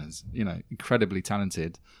designers, incredibly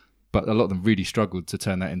talented, but a lot of them really struggled to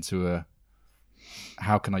turn that into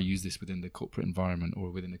how can I use this within the corporate environment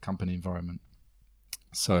or within the company environment?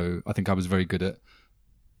 So I think I was very good at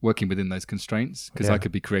working within those constraints because I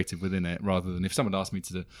could be creative within it rather than if someone asked me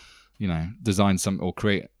to, design some or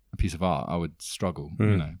create a piece of art, I would struggle,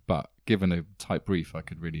 but given a tight brief, I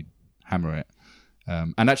could really hammer it.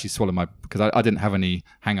 And actually swallow because I didn't have any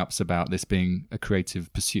hang-ups about this being a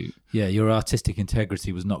creative pursuit. Yeah, your artistic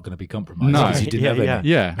integrity was not going to be compromised. No. Because you didn't have any.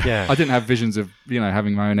 Yeah. I didn't have visions of,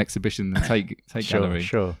 having my own exhibition and take gallery.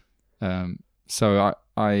 Sure. So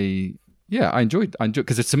I enjoyed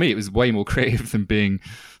because to me it was way more creative than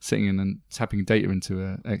sitting in and tapping data into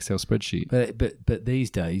an Excel spreadsheet. But these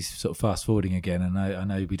days, sort of fast forwarding again, and I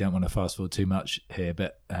know we don't want to fast forward too much here,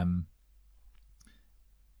 but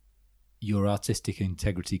your artistic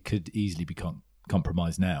integrity could easily be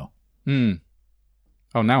compromised now.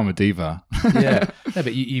 Oh, now I'm a diva. Yeah, no,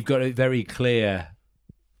 but you've got a very clear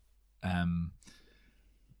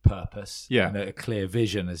purpose, and a clear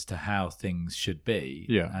vision as to how things should be,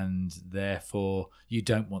 and therefore you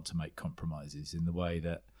don't want to make compromises in the way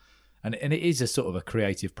that, and it is a sort of a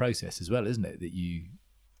creative process as well, isn't it, that you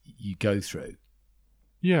go through?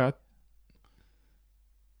 Yeah.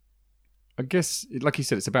 I guess, like you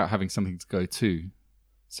said, it's about having something to go to.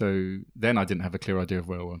 So then I didn't have a clear idea of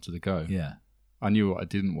where I wanted to go. Yeah. I knew what I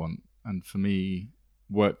didn't want. And for me,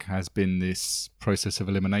 work has been this process of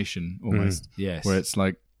elimination almost. Yes. Where it's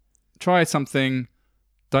like, try something,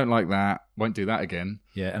 don't like that, won't do that again.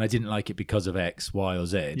 Yeah, and I didn't like it because of X, Y, or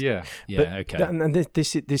Z. Yeah. Yeah, okay. And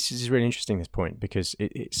this is really interesting, this point, because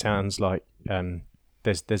it sounds like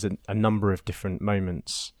there's a number of different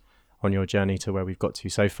moments on your journey to where we've got to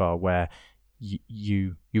so far where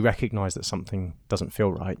you recognize that something doesn't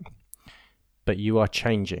feel right, but you are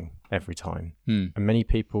changing every time. And many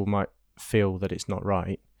people might feel that it's not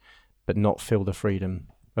right, but not feel the freedom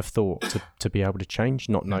of thought to be able to change,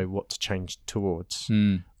 not know what to change towards.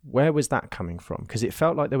 Where was that coming from? Because it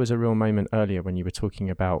felt like there was a real moment earlier when you were talking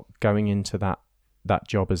about going into that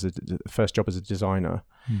job as first job as a designer,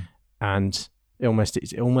 and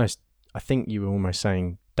it's almost I think you were almost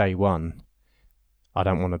saying day one, I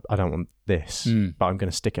don't want this, but I'm going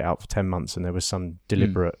to stick it out for 10 months. And there was some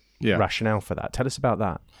deliberate rationale for that. Tell us about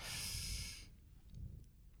that.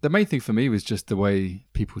 The main thing for me was just the way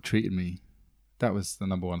people treated me. That was the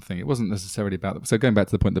number one thing. It wasn't necessarily about so going back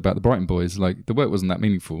to the point about the Brighton boys, like the work wasn't that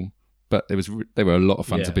meaningful, but they were a lot of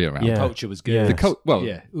fun to be around. The culture was good. Yes.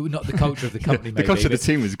 Not the culture of the company. The culture of the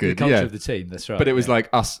team was good. The culture of the team. That's right. But it was like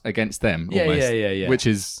us against them. Almost, yeah. Which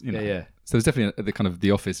is So there's definitely the kind of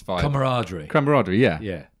the office vibe. Camaraderie.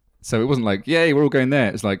 Yeah. So it wasn't like, yay, we're all going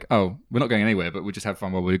there. It's like, oh, we're not going anywhere, but we'll just have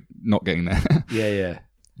fun while we're not getting there. Yeah.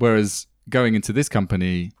 Whereas going into this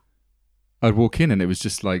company, I'd walk in and it was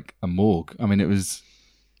just like a morgue. I mean, it was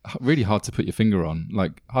really hard to put your finger on.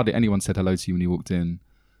 Like hardly anyone said hello to you when you walked in.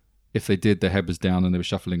 If they did, their head was down and they were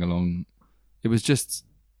shuffling along. It was just,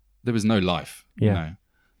 there was no life, you know.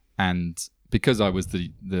 And because I was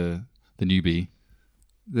the newbie,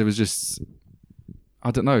 there was just,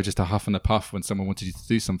 I don't know, just a huff and a puff when someone wanted you to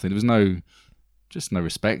do something. There was no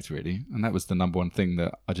respect really. And that was the number one thing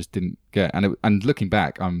that I just didn't get. And looking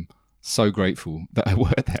back, I'm so grateful that I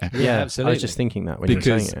worked there. Yeah, absolutely. I was just thinking that when you were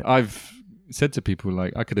saying it. Because I've said to people,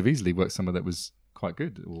 like, I could have easily worked somewhere that was quite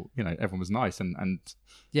good, or everyone was nice and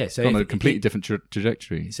so on a completely different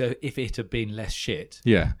trajectory. So if it had been less shit,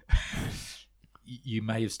 you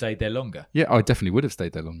may have stayed there longer. Yeah, I definitely would have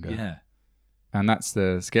stayed there longer. Yeah, and that's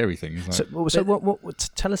the scary thing. So what?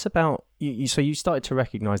 Tell us about you. So you started to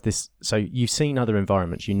recognise this. So you've seen other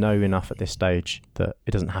environments. You know enough at this stage that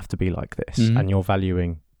it doesn't have to be like this, and you're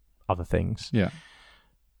valuing other things. Yeah.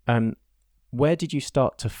 Where did you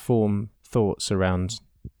start to form thoughts around,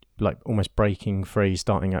 like almost breaking free,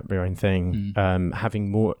 starting up your own thing,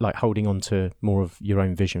 having more, like holding on to more of your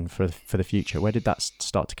own vision for the future? Where did that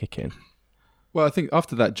start to kick in? Well, I think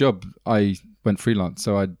after that job, I went freelance.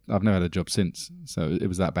 So I've never had a job since. So it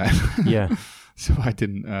was that bad. Yeah. So I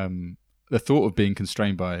didn't. The thought of being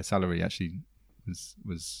constrained by a salary actually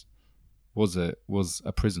was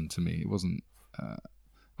a prison to me. It wasn't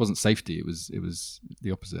wasn't safety. It was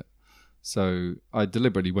the opposite. So I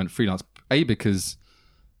deliberately went freelance, A, because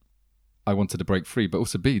I wanted to break free, but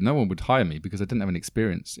also B, no one would hire me because I didn't have any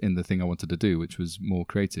experience in the thing I wanted to do, which was more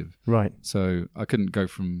creative. Right. So I couldn't go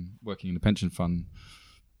from working in a pension fund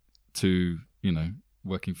to,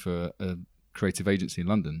 working for a creative agency in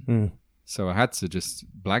London. Mm. So I had to just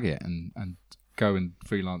blag it and go and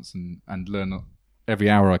freelance and learn every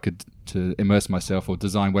hour I could to immerse myself or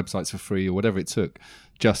design websites for free or whatever it took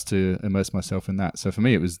just to immerse myself in that. So for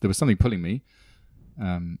me, there was something pulling me.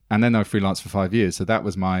 And then I freelanced for 5 years. So that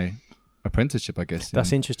was my apprenticeship, I guess.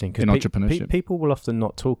 That's interesting in because entrepreneurship. People will often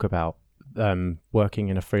not talk about working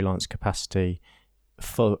in a freelance capacity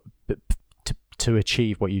to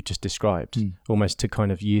achieve what you just described, almost to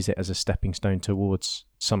kind of use it as a stepping stone towards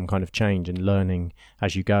some kind of change and learning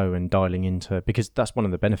as you go and dialing into, because that's one of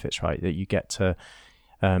the benefits, right? That you get to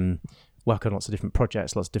work on lots of different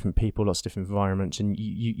projects, lots of different people, lots of different environments, and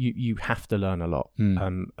you have to learn a lot,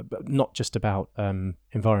 not just about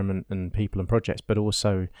environment and people and projects, but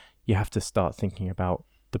also you have to start thinking about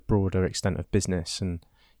the broader extent of business and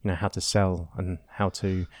how to sell and how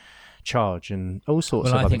to charge and all sorts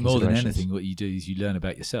of I other think more than considerations. anything, what you do is you learn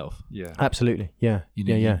about yourself. Yeah, Absolutely. Yeah.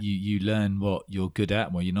 You learn what you're good at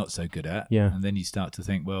and what you're not so good at. Yeah. And then you start to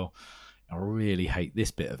think, well, I really hate this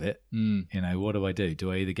bit of it. What do I do?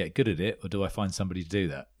 Do I either get good at it or do I find somebody to do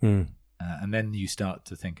that? And then you start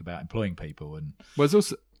to think about employing people. And well, it's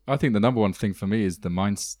also, I think the number one thing for me is the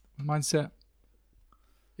mindset.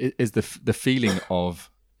 Is the feeling of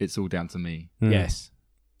it's all down to me. Yes.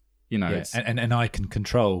 It's, and I can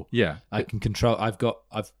control. Yeah, I can control.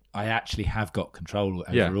 I actually have got control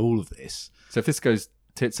over all of this. So if this goes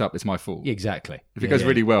tits up, it's my fault. Exactly. If it goes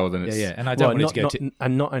really well, then it's And I don't want it to go.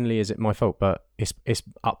 And not only is it my fault, but it's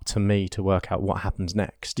up to me to work out what happens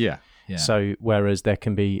next. Yeah. So whereas there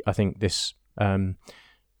can be, I think, this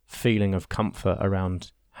feeling of comfort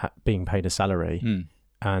around being paid a salary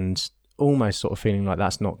and almost sort of feeling like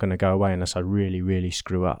that's not going to go away unless I really, really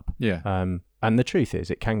screw up. Yeah. And the truth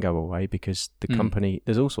is, it can go away because the company.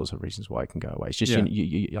 There's all sorts of reasons why it can go away. It's just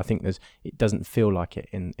I think it doesn't feel like it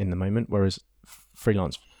in the moment. Whereas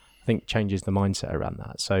freelance, I think, changes the mindset around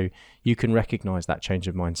that. So you can recognise that change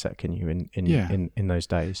of mindset, can you? In those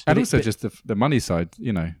days, and also just the money side.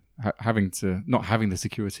 Having to not having the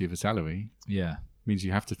security of a salary. Yeah. Means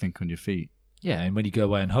you have to think on your feet. Yeah, and when you go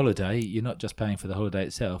away on holiday, you're not just paying for the holiday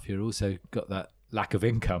itself. You're also got that lack of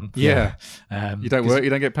income. Yeah. You don't work,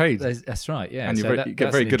 you don't get paid. That's right, yeah. And you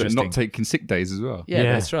get very good at not taking sick days as well. Yeah,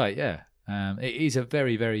 that's right, yeah. It is a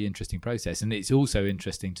very, very interesting process. And it's also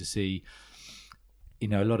interesting to see,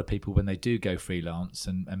 a lot of people when they do go freelance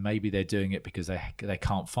and maybe they're doing it because they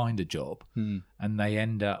can't find a job and they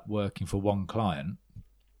end up working for one client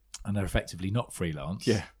and they're effectively not freelance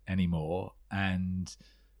anymore and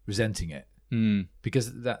resenting it.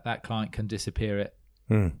 Because that client can disappear at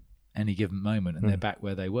any given moment and they're back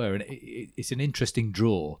where they were. And it's an interesting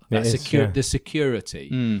draw. The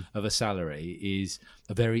security of a salary is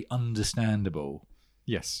a very understandable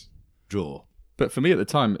draw. But for me at the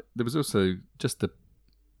time, there was also just the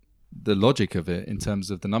logic of it in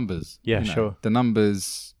terms of the numbers. Yeah, sure. The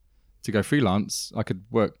numbers to go freelance, I could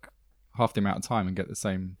work half the amount of time and get the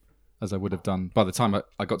same as I would have done by the time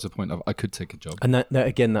I got to the point of I could take a job. And that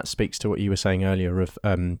again, that speaks to what you were saying earlier of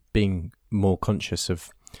being more conscious of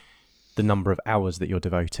the number of hours that you're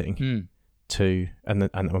devoting to and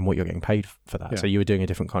what you're getting paid for that. Yeah. So you were doing a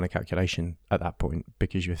different kind of calculation at that point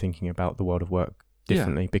because you were thinking about the world of work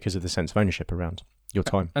differently because of the sense of ownership around your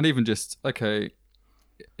time. And even just, okay,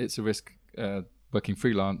 it's a risk working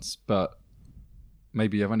freelance, but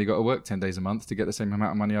maybe I've only got to work 10 days a month to get the same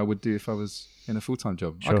amount of money I would do if I was in a full-time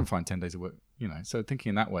job. Sure. I can find 10 days of work, so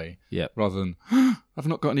thinking in that way rather than I've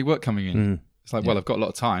not got any work coming in. It's like, well, I've got a lot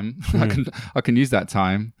of time. I can use that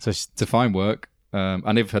time to find work.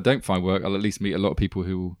 And if I don't find work, I'll at least meet a lot of people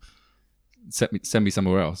who will send me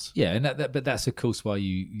somewhere else. Yeah, and but that's of course why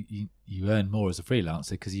you earn more as a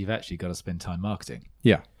freelancer because you've actually got to spend time marketing.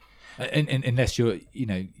 Yeah. And unless you're,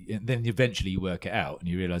 then eventually you work it out and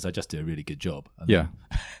you realise I just do a really good job. And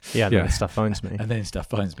then stuff finds me. And then stuff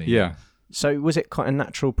finds me. Yeah. So was it quite a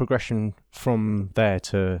natural progression from there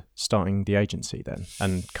to starting the agency then,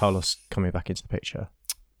 and Carlos coming back into the picture?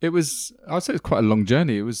 It was, I'd say it was quite a long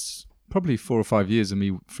journey. It was probably 4 or 5 years of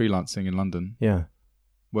me freelancing in London. Yeah.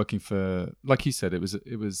 Working for, like you said, it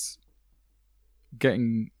was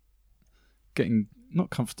getting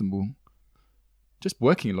not comfortable, just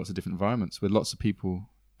working in lots of different environments with lots of people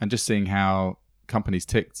and just seeing how companies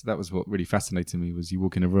ticked. That was what really fascinated me. Was you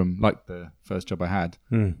walk in a room like the first job I had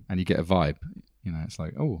and you get a vibe. It's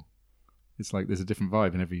like, it's like there's a different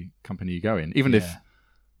vibe in every company you go in, even if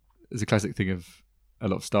a classic thing of a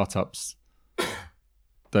lot of startups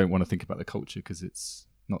don't want to think about the culture because it's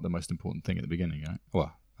not the most important thing at the beginning, right?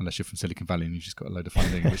 Well, unless you're from Silicon Valley and you've just got a load of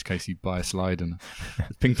funding, in which case you buy a slide and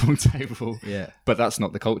a ping pong table. Yeah. But that's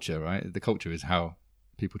not the culture, right? The culture is how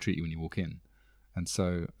people treat you when you walk in. And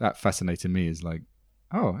so that fascinated me, is like,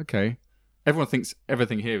 oh, okay. Everyone thinks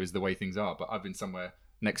everything here is the way things are, but I've been somewhere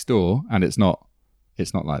next door and it's not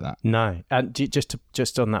like that. No. And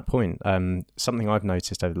just on that point, something I've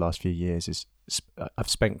noticed over the last few years is I've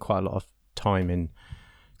spent quite a lot of time in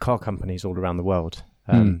car companies all around the world,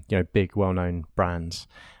 big, well-known brands.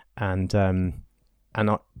 And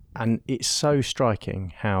it's so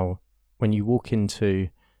striking how when you walk into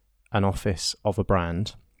an office of a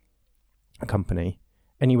brand, a company,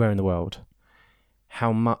 anywhere in the world,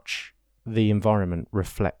 how much the environment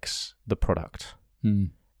reflects the product.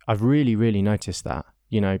 I've really, really noticed that.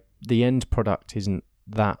 The end product isn't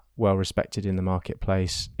that well respected in the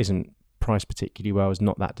marketplace, isn't priced particularly well, is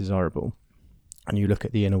not that desirable. And you look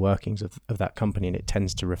at the inner workings of that company, and it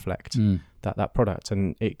tends to reflect that product,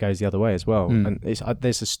 and it goes the other way as well. And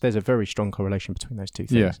there's a very strong correlation between those two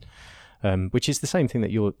things, which is the same thing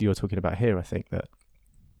that you're talking about here. I think that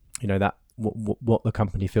that what the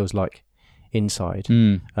company feels like inside,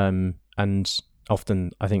 and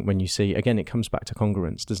often I think when you see, again, it comes back to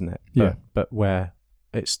congruence, doesn't it? But where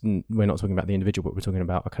we're not talking about the individual, but we're talking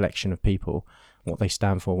about a collection of people, what they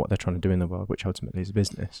stand for, what they're trying to do in the world, which ultimately is a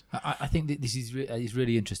business. I think that this is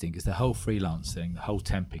really interesting, because the whole freelance thing, the whole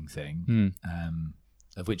temping thing,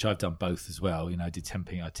 of which I've done both as well. I did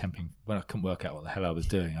temping. When I couldn't work out what the hell I was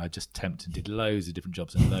doing, I just temped and did loads of different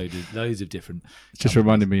jobs and loads of different. It just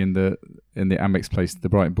reminded me in the Amex place, the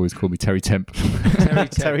Brighton boys called me Terry Temp.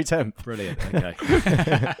 Terry Temp. Brilliant.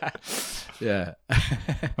 Okay. Yeah.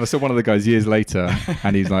 I saw one of the guys years later,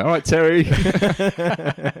 and he's like, "All right, Terry."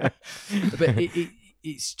 But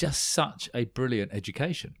it's just such a brilliant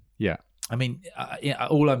education. Yeah. I mean,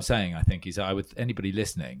 all I'm saying, I think, is anybody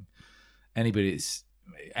listening, anybody that's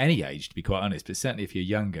any age, to be quite honest, but certainly if you're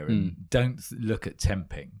younger, and don't look at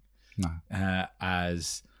temping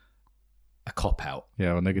as a cop-out.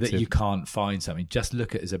 Yeah, or negative. That you can't find something. Just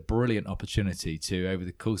look at it as a brilliant opportunity to, over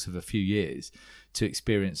the course of a few years, to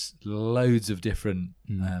experience loads of different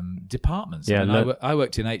departments. Yeah, I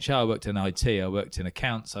worked in HR, I worked in IT, I worked in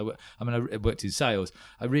accounts, I worked in sales.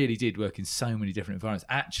 I really did work in so many different environments.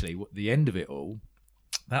 Actually, at the end of it all,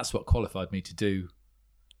 that's what qualified me to do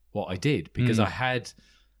what I did, because I had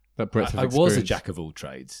that breadth of I experience. was a jack of all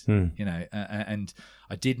trades, and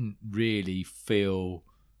I didn't really feel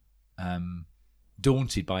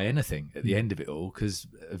daunted by anything at the end of it all, because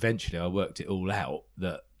eventually I worked it all out,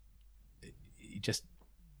 that you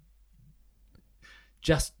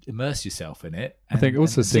just immerse yourself in it, and, I think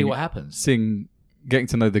also and see what happens. Getting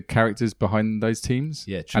to know the characters behind those teams,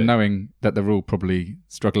 true. And knowing that they're all probably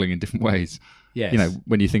struggling in different ways. Yes.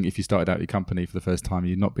 When you think, if you started out your company for the first time,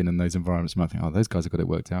 you've not been in those environments, you might think, oh, those guys have got it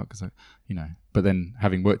worked out, because but then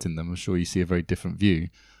having worked in them, I'm sure you see a very different view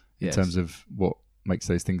in terms of what makes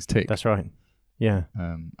those things tick. That's right. Yeah.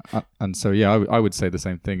 And so, I would say the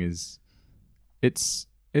same thing. Is it's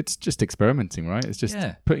just experimenting, right? It's just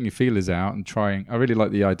putting your feelers out and trying. I really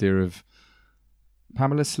like the idea of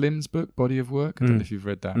Pamela Slim's book, Body of Work. I don't know if you've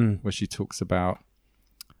read that, where she talks about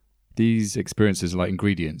these experiences like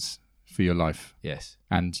ingredients for your life. Yes.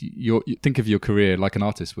 And you think of your career like an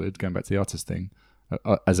artist would, going back to the artist thing,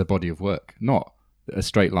 as a body of work, not a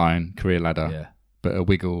straight line career ladder, but a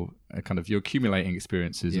wiggle, a kind of, you're accumulating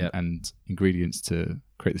experiences and ingredients to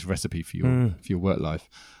create this recipe for your work life,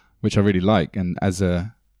 which I really like. And as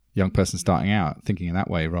a young person starting out, thinking in that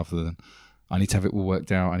way, rather than I need to have it all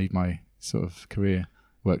worked out, I need my sort of career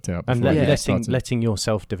worked out. And letting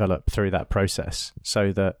yourself develop through that process,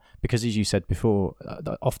 so that, because as you said before,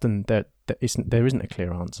 often there isn't a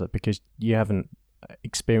clear answer, because you haven't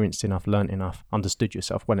experienced enough, learnt enough, understood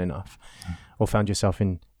yourself well enough, or found yourself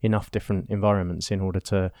in enough different environments in order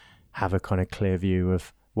to have a kind of clear view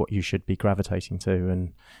of what you should be gravitating to,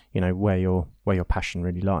 and where your passion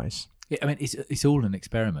really lies. Yeah, I mean, it's all an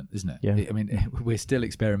experiment, isn't it? Yeah. I mean, we're still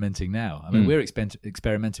experimenting now. I mean, we're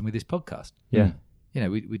experimenting with this podcast. Yeah.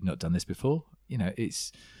 We'd not done this before.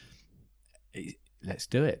 Let's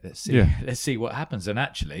do it. Let's see. Let's see what happens. And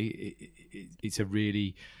actually, it's a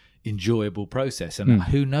really enjoyable process. And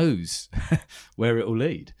who knows where it will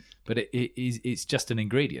lead? But it's just an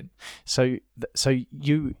ingredient. So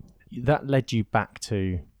that led you back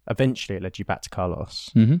to, eventually it led you back to Carlos.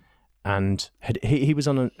 Mm-hmm. And he was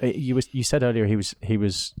on you said earlier he'd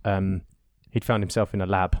found himself in a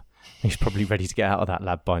lab. He's probably ready to get out of that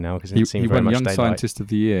lab by now, because it seemed very much Young daylight. Scientist of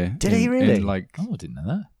the Year. Did he really? I didn't know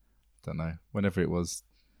that. Don't know, whenever it was,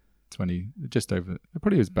 just over. It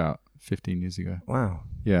probably was about 15 years ago. Wow.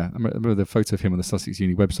 Yeah, I remember the photo of him on the Sussex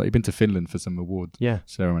Uni website. He'd been to Finland for some award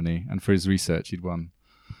ceremony, and for his research, he'd won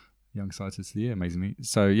Young Scientist of the Year, amazingly.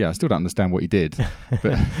 So yeah, I still don't understand what he did,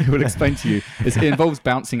 but he will explain to you. It involves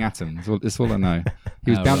bouncing atoms. That's all I know.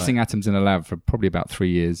 He was bouncing atoms in a lab for probably about 3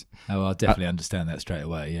 years. Oh, I'll definitely understand that straight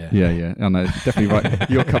away. Yeah. Yeah. I know, definitely right.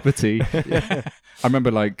 Your cup of tea. Yeah. I remember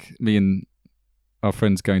like me and our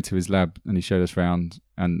friends going to his lab, and he showed us around.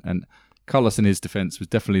 And Carlos, in his defence, was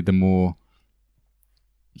definitely the more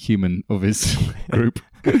human of his group.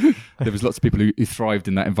 There was lots of people who thrived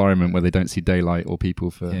in that environment where they don't see daylight or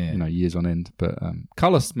people for years on end. But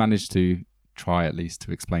Carlos managed to try at least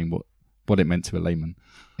to explain what it meant to a layman.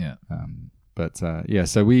 Yeah.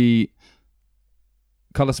 So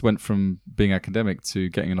Carlos went from being academic to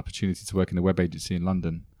getting an opportunity to work in a web agency in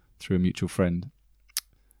London through a mutual friend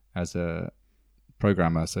as a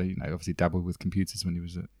programmer. So obviously dabbled with computers when he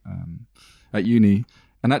was at uni.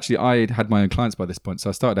 And actually, I had my own clients by this point.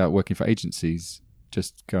 So I started out working for agencies,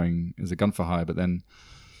 just going as a gun for hire. But then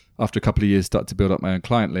after a couple of years, started to build up my own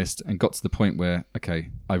client list and got to the point where,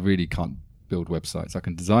 okay, I really can't build websites. I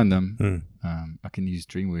can design them. I can use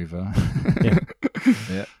Dreamweaver.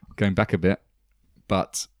 Yeah. Going back a bit.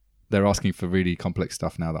 But they're asking for really complex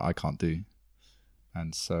stuff now that I can't do.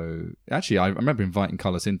 And so actually, I remember inviting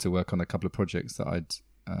Carlos in to work on a couple of projects that I'd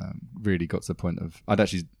really got to the point of... I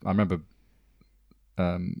remember...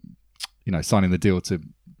 signing the deal to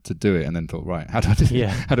do it, and then thought, right, how do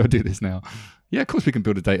I do this now? Yeah, of course we can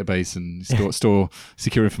build a database and store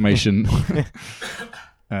secure information.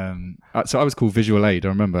 So I was called Visual Aid. I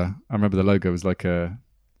remember the logo was like a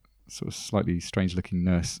sort of slightly strange looking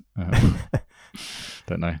nurse.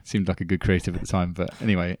 Don't know, seemed like a good creative at the time, but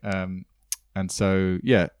anyway. And so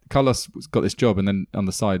Carlos got this job, and then on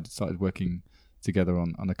the side started working together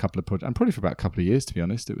on a couple of projects, and probably for about a couple of years, to be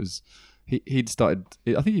honest. It was he'd started.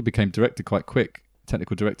 I think he became director quite quick,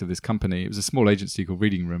 technical director of this company. It was a small agency called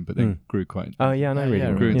Reading Room, but then grew quite. Oh yeah, I know Reading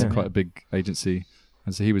Room. Grew into quite a big agency,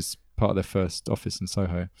 and so he was part of their first office in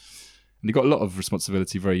Soho, and he got a lot of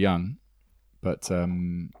responsibility very young. But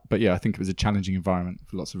yeah, I think it was a challenging environment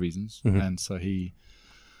for lots of reasons, and so he,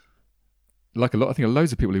 like I think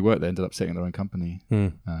loads of people who worked there ended up setting their own company.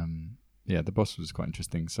 Yeah, the boss was quite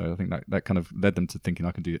interesting. So I think that kind of led them to thinking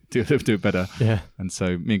I can do it better. Yeah. And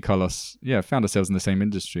so me and Carlos, found ourselves in the same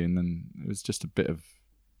industry, and then it was just a bit of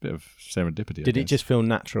serendipity. Did it just feel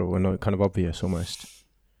natural and kind of obvious almost?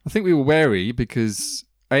 I think we were wary because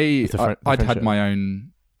I'd had my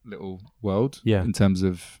own little world. Yeah. In terms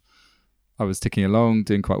of I was ticking along,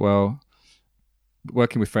 doing quite well.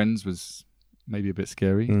 Working with friends was maybe a bit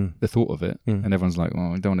scary. The thought of it, and everyone's like,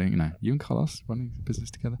 "Well, I don't want to, you and Carlos running a business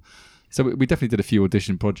together." So we definitely did a few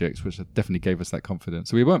audition projects, which definitely gave us that confidence.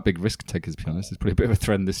 So we weren't big risk takers, to be honest. It's probably a bit of a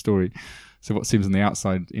thread in this story. So what seems on the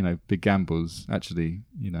outside, big gambles, actually,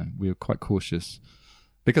 we were quite cautious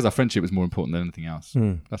because our friendship was more important than anything else.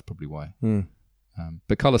 That's probably why.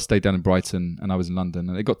 But Carlos stayed down in Brighton and I was in London,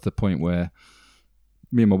 and it got to the point where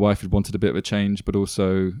me and my wife had wanted a bit of a change, but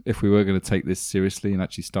also if we were going to take this seriously and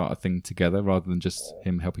actually start a thing together rather than just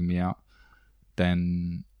him helping me out,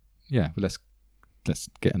 then let's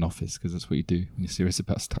get an office, because that's what you do when you're serious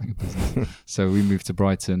about starting a business. So we moved to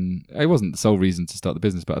Brighton. It wasn't the sole reason to start the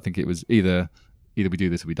business, but I think it was either we do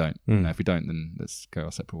this or we don't. If we don't, then let's go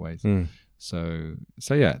our separate ways. So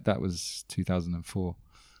yeah, that was 2004.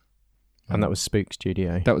 And that was Spook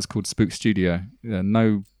Studio. That was called Spook Studio. Yeah,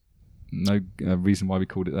 no reason why we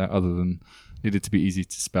called it that other than it needed to be easy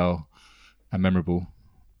to spell and memorable.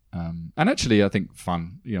 And actually, I think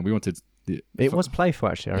fun. We wanted... It was playful,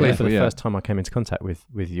 actually. I remember for the first time I came into contact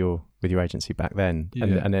with your agency back then,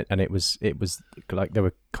 and it was like there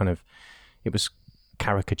were it was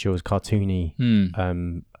caricatures, cartoony,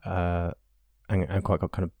 and quite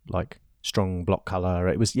got kind of like strong block color.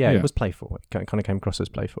 It was it was playful. It kind of came across as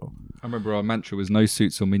playful. I remember our mantra was no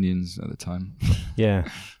suits or minions at the time. Yeah,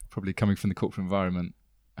 probably coming from the corporate environment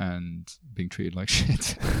and being treated like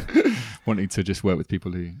shit, wanting to just work with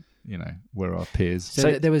people who were our peers.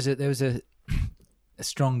 So there was a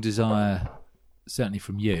strong desire, certainly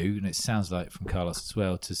from you, and it sounds like from Carlos as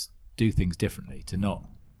well, to do things differently, to not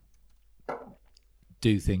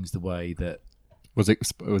do things the way that was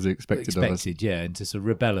expected of us. Yeah, and to sort of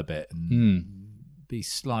rebel a bit and be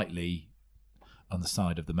slightly on the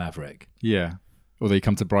side of the maverick. Yeah. Although you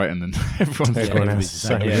come to Brighton and everyone else.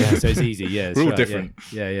 So it's easy. Yeah, we're all different.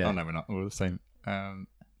 Yeah. Oh no, we're not. We're all the same.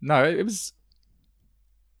 No, it was.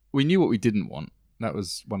 We knew what we didn't want. That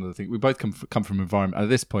was one of the things. We both come from environment. At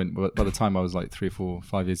this point, by the time I was like 3, 4,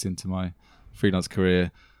 5 years into my freelance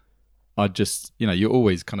career, I just, you're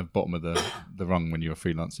always kind of bottom of the rung when you're a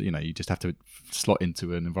freelancer. You just have to slot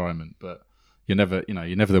into an environment, but you're never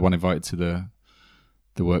the one invited to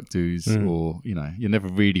the work dues, or you're never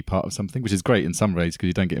really part of something, which is great in some ways because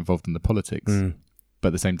you don't get involved in the politics. But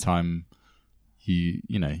at the same time,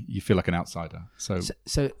 you feel like an outsider.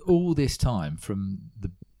 So all this time from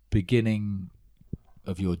the beginning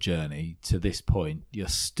of your journey to this point, you're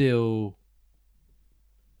still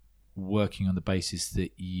working on the basis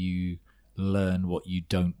that you learn what you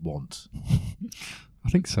don't want. I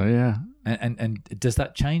think so, yeah. And does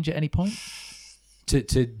that change at any point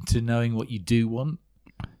to knowing what you do want?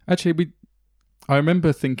 Actually, I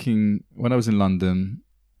remember thinking when I was in London,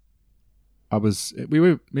 me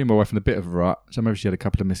and my wife in a bit of a rut. So I remember she had a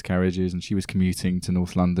couple of miscarriages and she was commuting to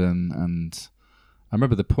North London, and I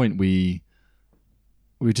remember the point we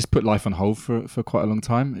just put life on hold for quite a long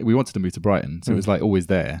time. We wanted to move to Brighton, so it was like always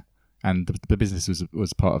there. And the business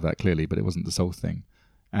was part of that, clearly, but it wasn't the sole thing.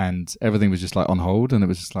 And everything was just like on hold, and it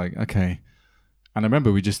was just like, okay. And I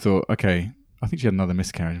remember we just thought, okay, I think she had another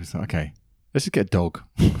miscarriage. We thought, okay, let's just get a dog.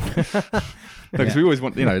 Because we always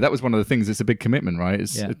want, that was one of the things. It's a big commitment, right?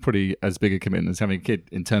 It's pretty as big a commitment as having a kid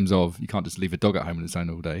in terms of you can't just leave a dog at home on its own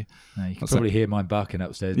all day. No, you can probably hear mine barking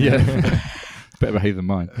upstairs. Yeah, better behave than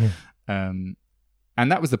mine. And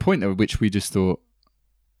that was the point at which we just thought,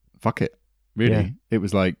 fuck it. Really, it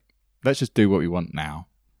was like, let's just do what we want now.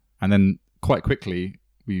 And then quite quickly,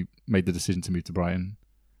 we made the decision to move to Brighton.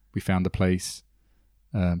 We found a place.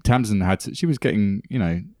 Tamsin she was getting,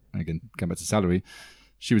 again, going back to salary,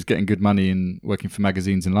 she was getting good money in working for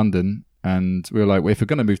magazines in London. And we were like, well, if we're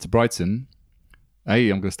going to move to Brighton, A,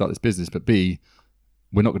 I'm going to start this business, but B,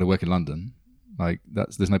 we're not going to work in London. Like,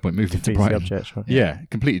 there's no point moving to Brighton. The object, right? Yeah, it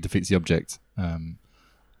completely defeats the object.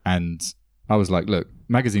 And I was like, look,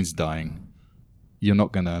 magazines are dying. You're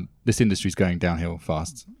not this industry's going downhill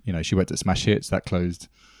fast. She worked at Smash Hits, that closed.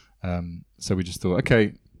 So we just thought,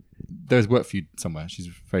 okay, there's work for you somewhere. She's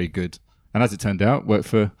very good. And as it turned out, worked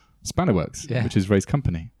for Spannerworks, which is Ray's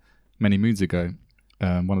company, many moons ago.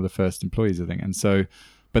 One of the first employees, I think. And so,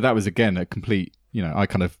 but that was again a complete, I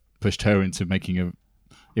kind of pushed her into making a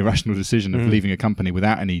irrational decision of leaving a company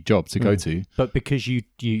without any job to go to. But because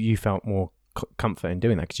you felt more comfort in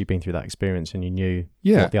doing that because you've been through that experience and you knew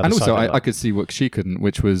what the other and also side I could see what she couldn't,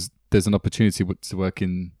 which was there's an opportunity to work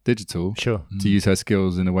in digital, sure, to use her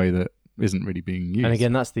skills in a way that isn't really being used. And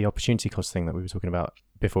again, that's the opportunity cost thing that we were talking about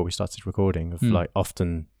before we started recording of like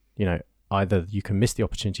often, either you can miss the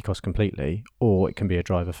opportunity cost completely or it can be a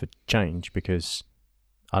driver for change because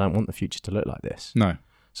I don't want the future to look like this. No.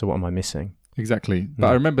 So what am I missing? Exactly. But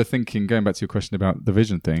I remember thinking, going back to your question about the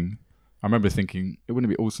vision thing, I remember thinking, it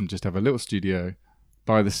wouldn't it be awesome just to have a little studio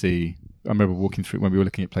by the sea. I remember walking through, when we were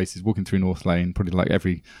looking at places, walking through North Lane, probably like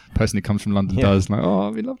every person who comes from London does, like, oh,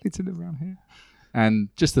 it'd be lovely to live around here. And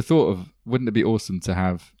just the thought of, wouldn't it be awesome to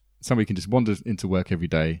have somebody who can just wander into work every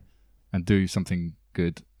day and do something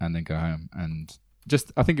good and then go home. And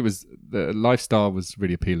just, I think the lifestyle was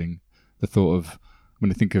really appealing. The thought of,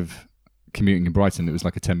 when I think of commuting in Brighton, it was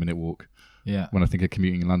like a 10-minute walk. Yeah. When I think of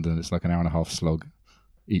commuting in London, it's like an hour and a half slog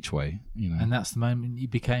each way, And that's the moment you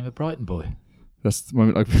became a Brighton boy. That's the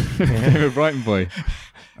moment I became a Brighton boy.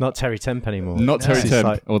 Not Terry Temp anymore. Not Terry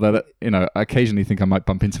Temp, although I occasionally think I might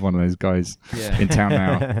bump into one of those guys in town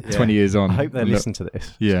now, 20 years on. I hope they listen to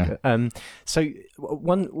this. Yeah. So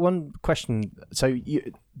one question. So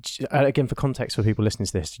again, for context for people listening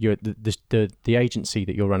to this, you're the agency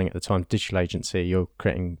that you're running at the time, digital agency. You're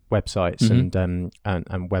creating websites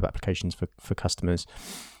and web applications for customers.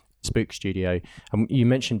 Spook Studio. And you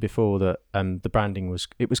mentioned before that the branding was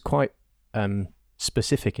quite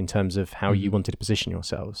specific in terms of how you wanted to position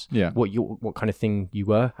yourselves. Yeah. What kind of thing you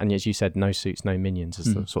were, and as you said, no suits, no minions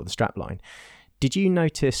as the sort of the strap line. Did you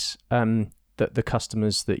notice that the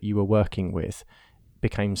customers that you were working with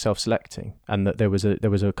became self-selecting, and that there was a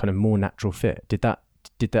kind of more natural fit? Did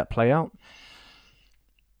that play out?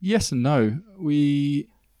 Yes and no.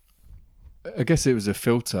 I guess it was a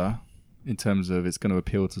filter in terms of it's going to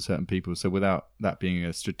appeal to certain people. So without that being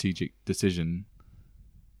a strategic decision,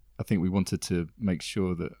 I think we wanted to make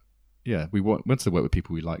sure that, we wanted to work with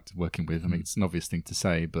people we liked working with. I mean, it's an obvious thing to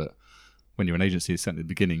say, but when you're an agency, certainly at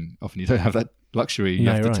the beginning, often you don't have that luxury. You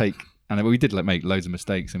have to take, and we did make loads of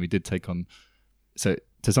mistakes, and we did take on. So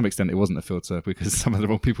to some extent, it wasn't a filter because some of the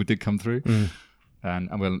wrong people did come through,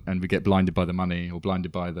 and we get blinded by the money or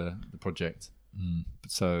blinded by the project.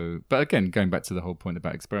 So, but again, going back to the whole point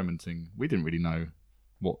about experimenting, we didn't really know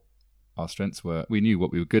what our strengths were. We knew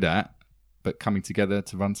what we were good at, but coming together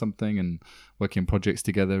to run something and working on projects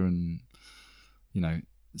together and,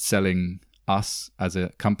 selling us as a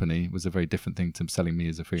company was a very different thing to selling me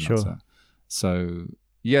as a freelancer. Sure. So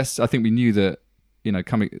yes, I think we knew that,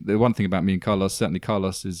 the one thing about me and Carlos, certainly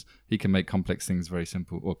Carlos, is he can make complex things very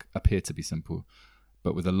simple or appear to be simple,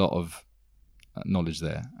 but with a lot of knowledge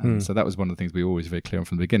there. And so that was one of the things we were always very clear on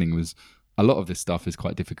from the beginning, was a lot of this stuff is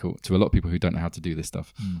quite difficult to a lot of people who don't know how to do this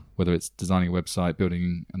stuff, whether it's designing a website,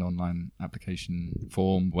 building an online application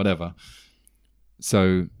form, whatever.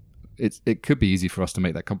 So it could be easy for us to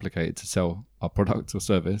make that complicated to sell our product or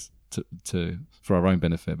service for our own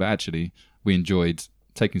benefit, but actually we enjoyed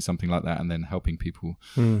taking something like that and then helping people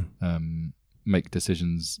make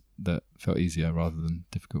decisions that felt easier rather than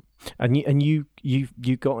difficult. And you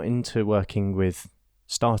got into working with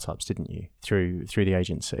startups, didn't you, through the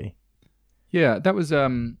agency? Yeah, that was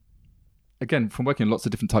again from working on lots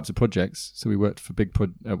of different types of projects. So we worked for big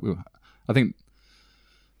I think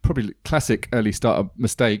probably classic early startup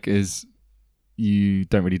mistake is you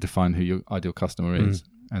don't really define who your ideal customer is,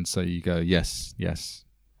 and so you go yes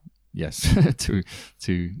to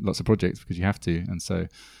lots of projects because you have to. And so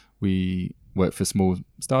we worked for small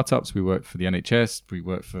startups, we worked for the NHS, we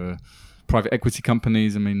worked for private equity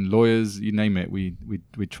companies, lawyers, you name it. We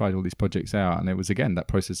tried all these projects out, and it was again that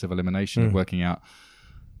process of elimination of working out,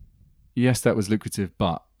 yes, that was lucrative,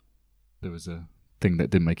 but there was a thing that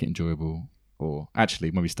didn't make it enjoyable. Or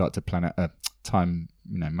actually, when we start to plan a time,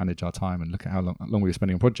 manage our time and look at how long we were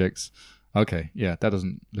spending on projects, okay, yeah, that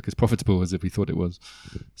doesn't look as profitable as if we thought it was.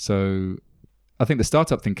 So I think the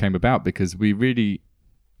startup thing came about because we really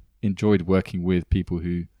enjoyed working with people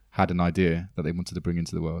who had an idea that they wanted to bring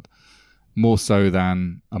into the world, more so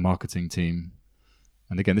than a marketing team.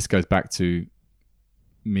 And again, this goes back to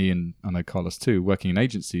me, and I know Carlos too, working in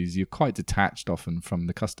agencies, you're quite detached often from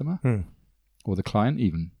the customer or the client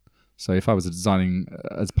even. So if I was designing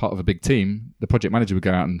as part of a big team, the project manager would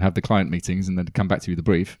go out and have the client meetings and then come back to you with the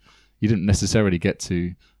brief. You didn't necessarily get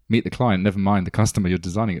to meet the client, never mind the customer you're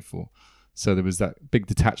designing it for. So there was that big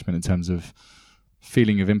detachment in terms of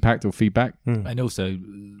feeling of impact or feedback. And also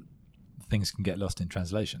things can get lost in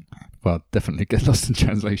translation. Well, definitely get lost in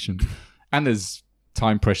translation. And there's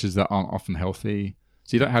time pressures that aren't often healthy.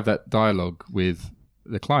 So you don't have that dialogue with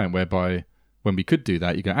the client whereby when we could do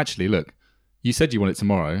that, you go, actually, look, you said you want it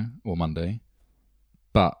tomorrow or Monday,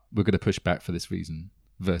 but we're going to push back for this reason,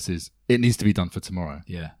 versus it needs to be done for tomorrow,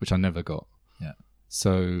 which I never got. Yeah.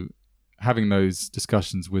 So having those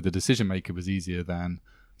discussions with a decision maker was easier than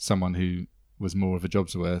someone who was more of a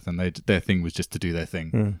job's worth and their thing was just to do their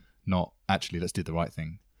thing, not actually let's do the right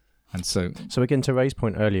thing. And so again, to Ray's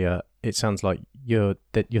point earlier, it sounds like you're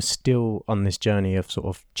still on this journey of sort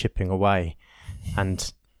of chipping away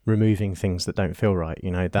and removing things that don't feel right.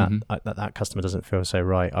 That customer doesn't feel so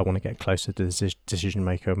right. I want to get closer to the decision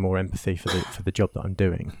maker, more empathy for the job that I'm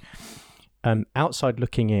doing. Outside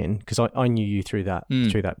looking in, because I knew you through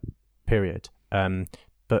that period,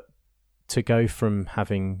 but to go from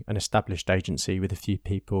having an established agency with a few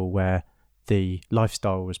people where the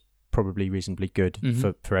lifestyle was probably reasonably good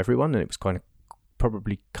for everyone and it was kind of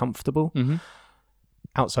probably comfortable,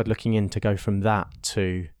 outside looking in, to go from that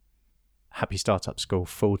to Happy Startup School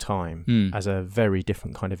full time as a very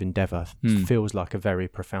different kind of endeavor feels like a very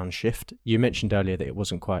profound shift. You mentioned earlier that it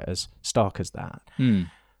wasn't quite as stark as that,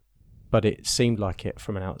 but it seemed like it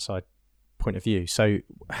from an outside point of view. So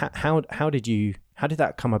how did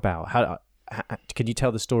that come about? How can you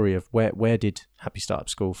tell the story of where did Happy Startup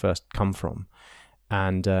School first come from,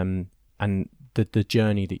 and the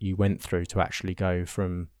journey that you went through to actually go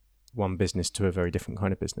from one business to a very different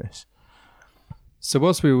kind of business? So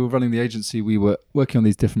whilst we were running the agency, we were working on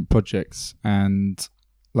these different projects. And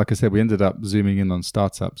like I said, we ended up zooming in on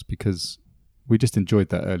startups because we just enjoyed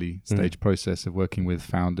that early stage process of working with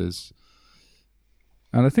founders.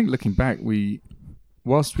 And I think looking back,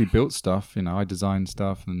 whilst we built stuff, I designed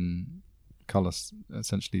stuff and Carlos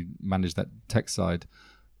essentially managed that tech side,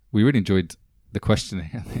 we really enjoyed the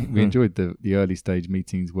questioning. I think we enjoyed the early stage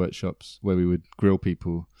meetings, workshops where we would grill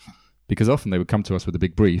people, because often they would come to us with a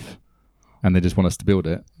big brief and they just want us to build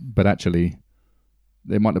it, but actually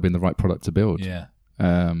it might not have been the right product to build. Yeah.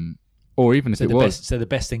 Or even if it was. So the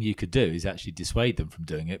best thing you could do is actually dissuade them from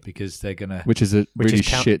doing it because they're going to... Which is a really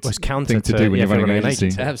shit thing to do when you're running an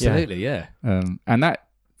agency. Absolutely, yeah. And that,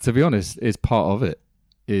 to be honest, is part of it,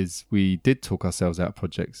 is we did talk ourselves out of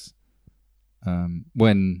projects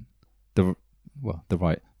when the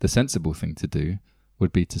sensible thing to do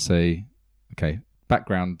would be to say, okay,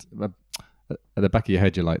 background... At the back of your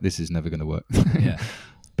head, you're like, this is never going to work. Yeah.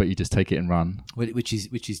 But you just take it and run. Which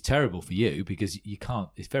is terrible for you because you can't.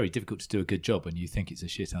 It's very difficult to do a good job when you think it's a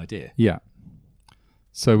shit idea. Yeah.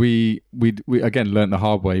 So we again learned the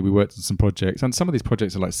hard way. We worked on some projects, and some of these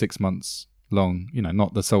projects are like 6 months long,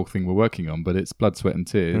 not the sole thing we're working on, but it's blood, sweat and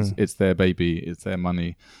tears. It's their baby, it's their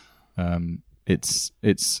money. It's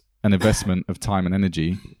an investment of time and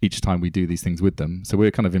energy each time we do these things with them. So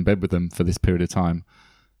we're kind of in bed with them for this period of time.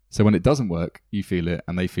 So when it doesn't work, you feel it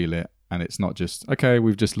and they feel it. And it's not just, okay,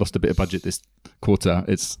 we've just lost a bit of budget this quarter.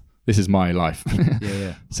 This is my life.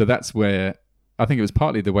 Yeah. So that's where I think it was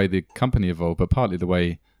partly the way the company evolved, but partly the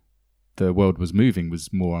way the world was moving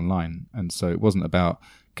was more online. And so it wasn't about,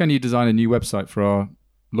 can you design a new website for our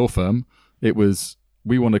law firm? It was,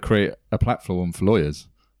 we want to create a platform for lawyers,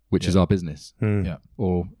 which is our business. Yeah.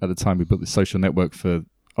 Or at the time we built this social network for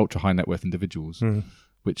ultra high net worth individuals,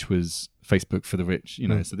 which was Facebook for the rich.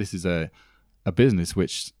 So this is a business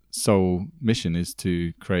which sole mission is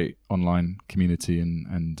to create online community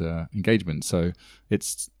and engagement. So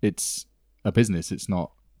it's a business. It's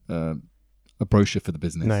not a brochure for the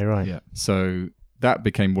business. No, right. Yeah. So that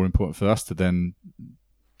became more important for us to then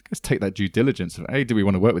take that due diligence of, do we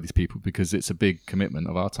want to work with these people? Because it's a big commitment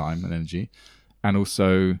of our time and energy. And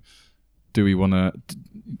also, do we want to,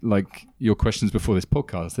 like your questions before this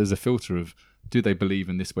podcast, there's a filter of, do they believe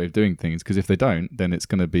in this way of doing things? Because if they don't, then it's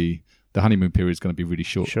going to be, the honeymoon period is going to be really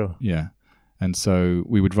short. Sure. Yeah. And so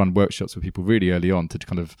we would run workshops with people really early on to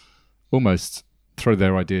kind of almost throw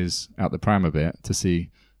their ideas out the pram a bit to see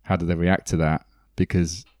how do they react to that.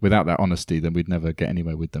 Because without that honesty, then we'd never get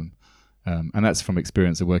anywhere with them. And that's from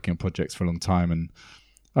experience of working on projects for a long time. And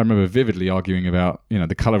I remember vividly arguing about,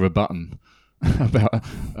 the color of a button about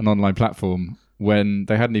an online platform when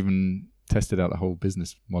they hadn't even tested out the whole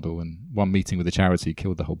business model. And one meeting with a charity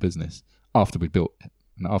killed the whole business after we built it.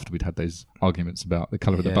 And after we'd had those arguments about the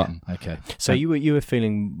color of the button. Okay. So you were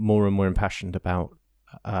feeling more and more impassioned about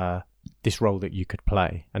this role that you could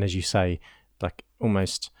play. And as you say, like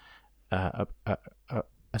almost a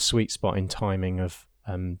sweet spot in timing of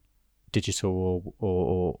digital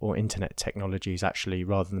or internet technologies, actually,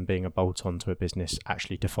 rather than being a bolt-on to a business,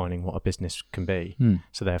 actually defining what a business can be.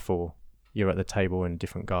 So therefore, you're at the table in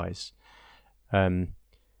different guise.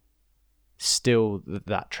 Still,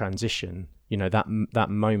 that transition, that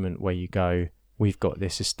moment where you go, we've got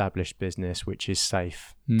this established business which is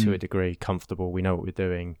safe to a degree, comfortable, we know what we're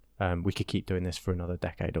doing, we could keep doing this for another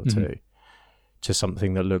decade or two, to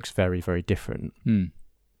something that looks very, very different.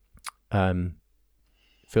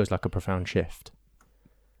 Feels like a profound shift.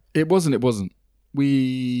 It wasn't.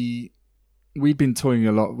 We'd been toying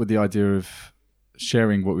a lot with the idea of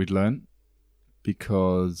sharing what we'd learned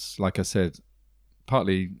because, like I said,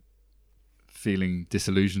 partly feeling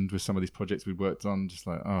disillusioned with some of these projects we'd worked on, just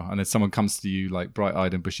like, and then someone comes to you like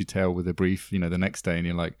bright-eyed and bushy-tailed with a brief, the next day, and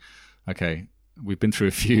you're like, okay, we've been through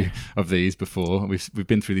a few of these before. We've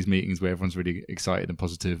been through these meetings where everyone's really excited and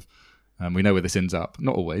positive. We know where this ends up.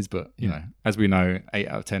 Not always, but as we know, 8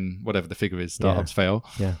 out of 10, whatever the figure is, startups fail.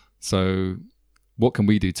 Yeah. So what can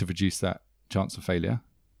we do to reduce that chance of failure?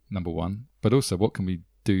 Number one. But also, what can we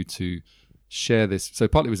do to share this? So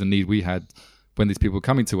partly it was a need we had when these people were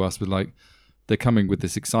coming to us with like, they're coming with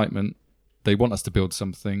this excitement. They want us to build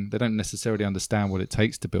something. They don't necessarily understand what it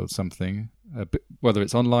takes to build something, whether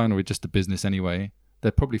it's online or just a business anyway.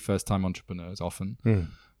 They're probably first-time entrepreneurs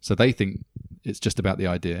often. So they think it's just about the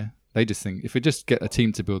idea. They just think if we just get a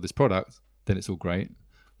team to build this product, then it's all great.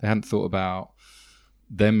 They hadn't thought about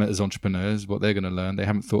them as entrepreneurs, what they're going to learn. They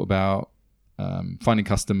haven't thought about finding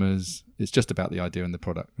customers. It's just about the idea and the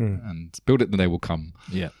product, and build it and they will come.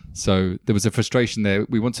 Yeah. So there was a frustration there.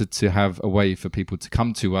 We wanted to have a way for people to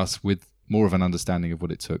come to us with more of an understanding of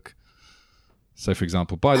what it took. So, for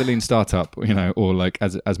example, buy the lean startup, or like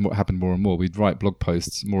as what happened more and more, we'd write blog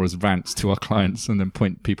posts more as rants to our clients and then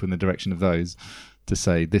point people in the direction of those to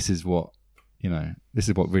say, this is what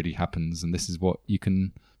really happens and this is what you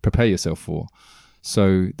can prepare yourself for.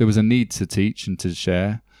 So there was a need to teach and to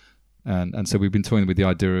share. And so we've been toying with the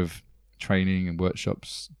idea of training and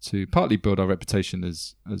workshops to partly build our reputation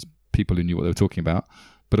as people who knew what they were talking about,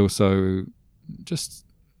 but also just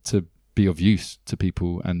to be of use to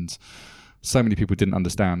people. And so many people didn't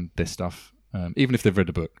understand this stuff, even if they've read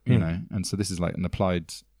a book, and so this is like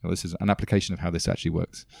this is an application of how this actually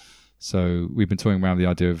works. So we've been toying around the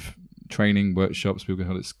idea of training workshops. We're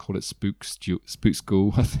going to call it Spook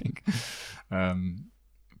School, I think.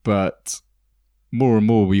 But more and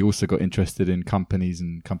more, we also got interested in companies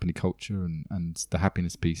and company culture and the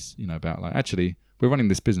happiness piece, about like, actually, we're running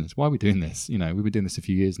this business. Why are we doing this? We've been doing this a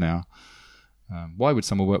few years now. Why would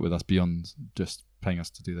someone work with us beyond just paying us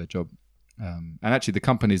to do their job? And actually, the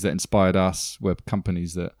companies that inspired us were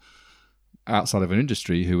companies that outside of an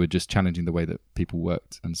industry who were just challenging the way that people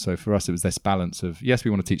worked. And so for us, it was this balance of, yes, we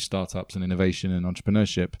want to teach startups and innovation and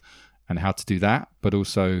entrepreneurship and how to do that, but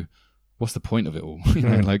also what's the point of it all? You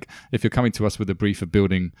know, like if you're coming to us with a brief of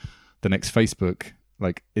building the next Facebook,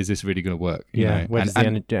 like, is this really going to work? You know? Where does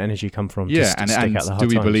the energy come from? Yeah, to stick out the hard do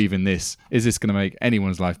we times? believe in this? Is this going to make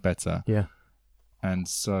anyone's life better? Yeah. And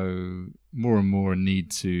so more and more a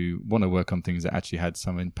need to want to work on things that actually had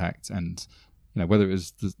some impact, and whether it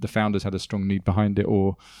was the founders had a strong need behind it,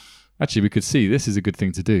 or actually we could see this is a good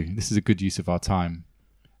thing to do. This is a good use of our time,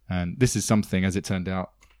 and this is something, as it turned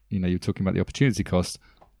out, you're talking about the opportunity cost.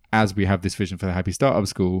 As we have this vision for the Happy Startup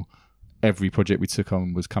School, every project we took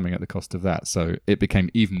on was coming at the cost of that. So it became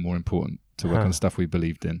even more important to work on stuff we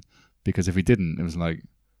believed in, because if we didn't, it was like,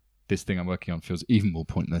 this thing I'm working on feels even more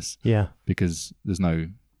pointless. Yeah. Because there's no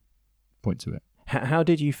point to it. How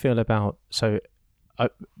did you feel about, so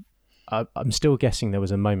I'm still guessing there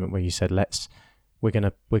was a moment where you said, we're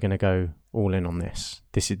gonna go all in on this.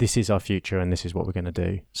 This is our future and this is what we're gonna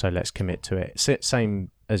do. So let's commit to it.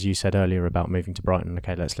 Same as you said earlier about moving to Brighton.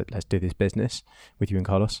 Okay, let's do this business with you and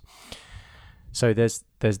Carlos. So there's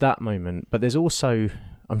that moment, but there's also,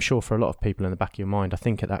 I'm sure for a lot of people in the back of your mind, I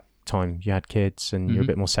think at that time you had kids and you're a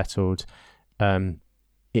bit more settled. It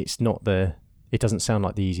doesn't sound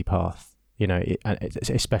like the easy path,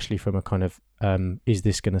 especially from a kind of, is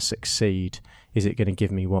this going to succeed? Is it going to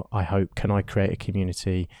give me what I hope? Can I create a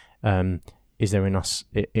community? Is there enough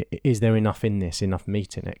in this, enough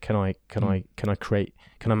meat in it? Can I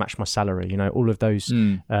match my salary? All of those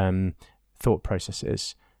thought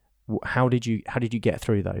processes. How did you get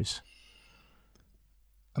through those?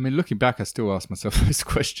 I mean, looking back, I still ask myself those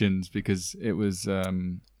questions, because it was, I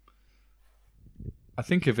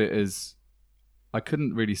think of it as, I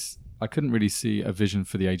couldn't really see a vision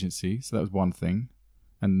for the agency. So that was one thing.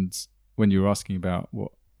 And when you were asking about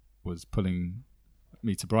what was pulling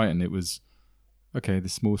me to Brighton, it was, okay,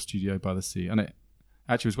 this small studio by the sea. And it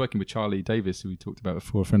actually was working with Charlie Davis, who we talked about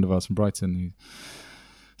before, a friend of ours from Brighton, who's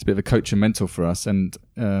a bit of a coach and mentor for us. And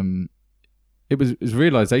it was a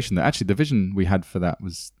realization that actually the vision we had for that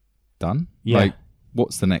was done. Yeah. Like,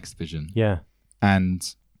 what's the next vision? Yeah.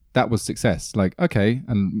 And that was success. Like, okay.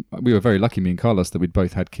 And we were very lucky, me and Carlos, that we'd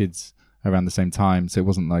both had kids around the same time. So it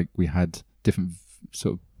wasn't like we had different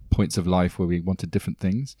sort of points of life where we wanted different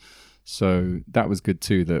things. So that was good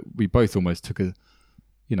too, that we both almost took a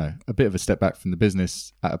bit of a step back from the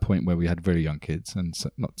business at a point where we had very young kids, and so,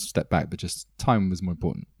 not step back, but just time was more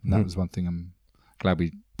important. And that was one thing I'm glad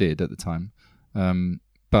we did at the time.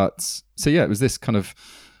 But so yeah, it was this kind of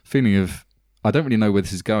feeling of, I don't really know where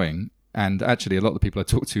this is going. And actually a lot of the people I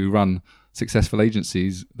talk to who run successful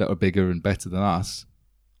agencies that are bigger and better than us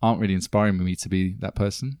aren't really inspiring me to be that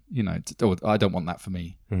person. I don't want that for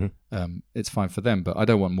me. Mm-hmm. It's fine for them, but I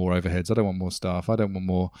don't want more overheads. I don't want more staff. I don't want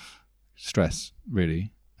more stress,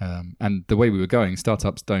 really. And the way we were going,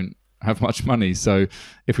 startups don't have much money. So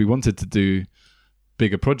if we wanted to do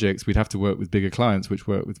bigger projects, we'd have to work with bigger clients, which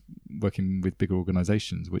working with bigger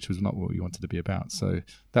organizations, which was not what we wanted to be about. So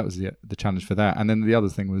that was the challenge for that. And then the other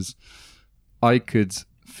thing was, I could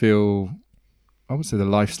feel, I wouldn't say the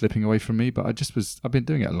life slipping away from me, but I've been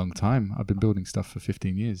doing it a long time. I've been building stuff for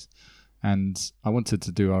 15 years, and I wanted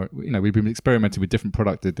to do we've been experimenting with different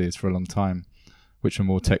product ideas for a long time, which are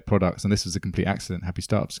more tech products. And this was a complete accident, Happy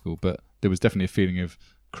Startup School, but there was definitely a feeling of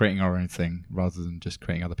creating our own thing rather than just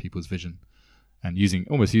creating other people's vision. And using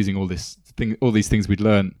all these things we'd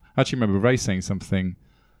learned. I actually remember Ray saying something.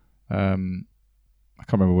 I can't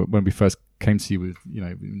remember when we first came to you with,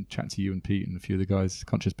 chatting to you and Pete and a few of the guys,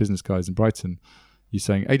 conscious business guys in Brighton. You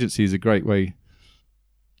saying agency is a great way.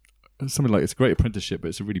 Something like, it's a great apprenticeship, but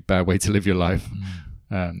it's a really bad way to live your life.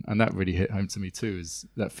 And that really hit home to me too. Is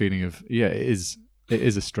that feeling of, it is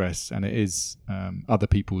a stress, and it is other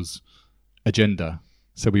people's agenda.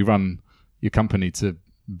 So we run your company to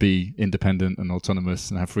be independent and autonomous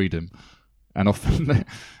and have freedom, and often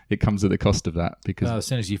it comes at the cost of that, because as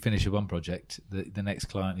soon as you finish one project, the next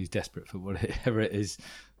client who's desperate for whatever it is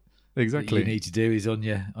exactly you need to do is on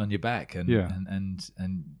your back, and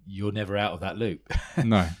you're never out of that loop.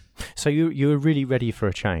 No. So you were really ready for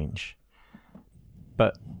a change,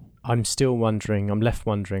 but I'm left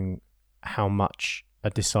wondering how much a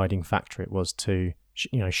deciding factor it was to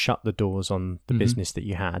shut the doors on the business that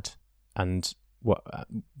you had, and what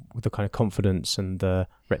the kind of confidence and the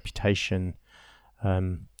reputation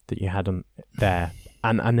that you had on there,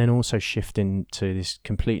 and then also shift into this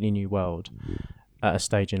completely new world at a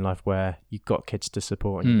stage in life where you've got kids to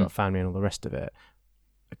support and you've got family and all the rest of it.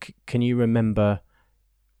 Can you remember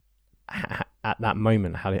at that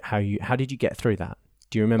moment how did you get through that?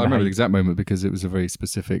 Do you remember? I remember the exact moment, because it was a very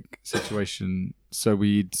specific situation. So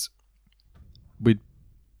we'd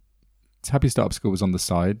Happy Startup School was on the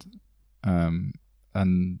side.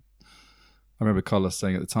 And remember Carlos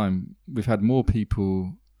saying at the time, we've had more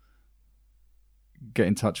people get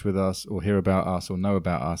in touch with us or hear about us or know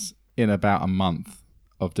about us in about a month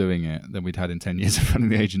of doing it than we'd had in 10 years of running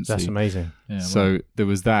the agency. That's amazing. Yeah, So there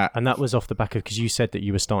was that. And that was off the back of, because you said that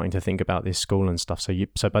you were starting to think about this school and stuff.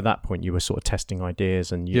 So by that point you were sort of testing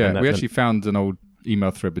ideas and we actually found an old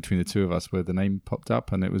email thread between the two of us where the name popped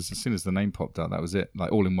up, and it was as soon as the name popped up, that was it,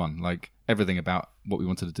 like all in one. Like everything about what we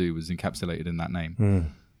wanted to do was encapsulated in that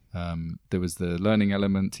name. There was the learning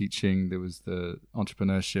element, teaching, there was the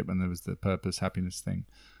entrepreneurship, and there was the purpose, happiness thing.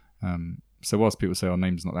 So whilst people say our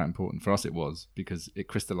name's not that important, for us it was, because it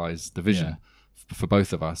crystallized the vision for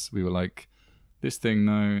both of us. We were like, this thing,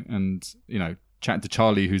 no. And, you know, chatting to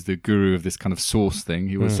Charlie, who's the guru of this kind of source thing,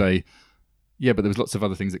 he would say, yeah, but there was lots of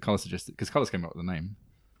other things that Carlos suggested, because Carlos came up with the name,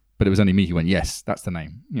 but it was only me who went, yes, that's the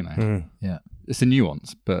name, you know. Yeah. It's a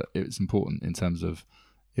nuance, but it's important in terms of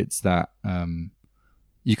it's that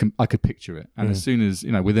I could picture it. And as soon as,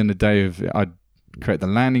 you know, within a day of it, I'd create the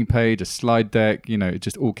landing page, a slide deck, you know, it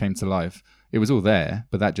just all came to life. It was all there,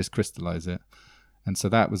 but that just crystallized it. And so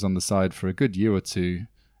that was on the side for a good year or two.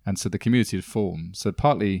 And so the community had formed. So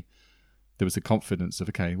partly there was the confidence of,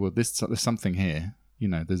 okay, well, there's something here. You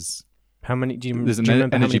know, there's... How many, do you there's an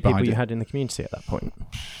remember how energy many people behind you it. had in the community at that point?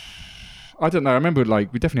 I don't know. I remember,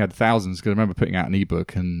 like, we definitely had thousands, because I remember putting out an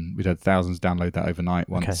ebook and we'd had thousands download that overnight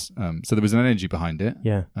once. So there was an energy behind it.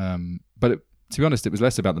 Yeah. But to be honest, it was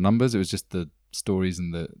less about the numbers. It was just the stories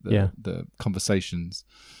and the conversations.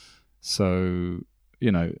 So,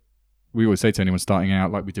 you know, we always say to anyone starting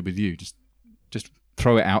out, like we did with you, just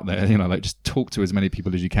throw it out there, you know, like just talk to as many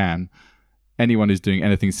people as you can. Anyone who's doing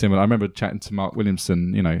anything similar. I remember chatting to Mark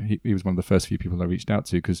Williamson, you know, he was one of the first few people I reached out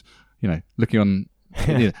to, because, you know, looking on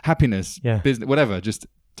you know, happiness, business, whatever, just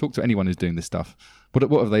talk to anyone who's doing this stuff. What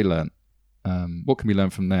have they learned? What can we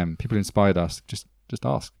learn from them? People who inspired us, just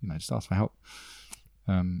ask, you know, just ask for help.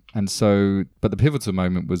 And so, but the pivotal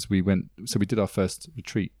moment was we did our first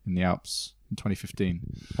retreat in the Alps in 2015.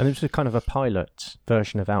 And it was kind of a pilot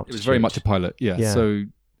version of Altitude. It was very much a pilot, yeah. So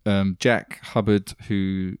Jack Hubbard,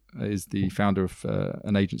 who is the founder of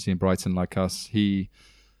an agency in Brighton like us, I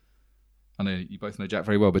know you both know Jack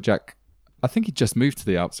very well, but Jack, I think he'd just moved to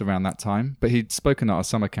the Alps around that time, but he'd spoken at our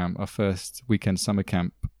summer camp, our first weekend summer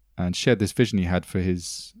camp, and shared this vision he had for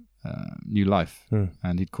his new life.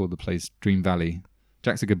 And he'd called the place Dream Valley.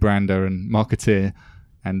 Jack's a good brander and marketeer,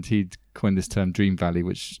 and he'd coined this term Dream Valley,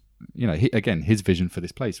 which, you know, his vision for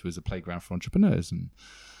this place was a playground for entrepreneurs, and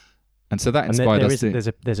so that inspired us.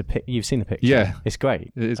 There's a you've seen the picture. Yeah, it's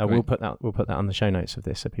great. It is great. We'll put that on the show notes of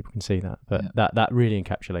this so people can see that. But that really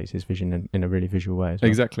encapsulates his vision in a really visual way as well.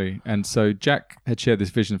 Exactly. And so Jack had shared this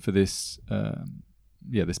vision for this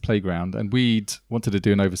this playground, and we'd wanted to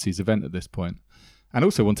do an overseas event at this point, and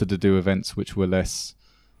also wanted to do events which were less,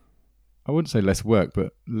 I wouldn't say less work,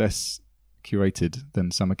 but less curated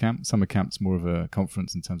than summer camp. Summer camp's more of a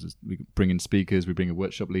conference in terms of we bring in speakers, we bring in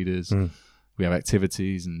workshop leaders, we have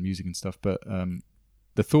activities and music and stuff. But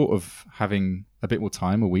the thought of having a bit more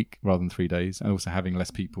time, a week rather than 3 days, and also having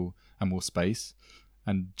less people and more space,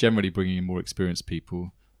 and generally bringing in more experienced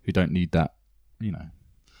people who don't need that, you know,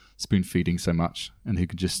 spoon feeding so much, and who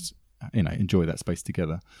could just, you know, enjoy that space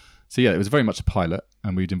together. So yeah, it was very much a pilot,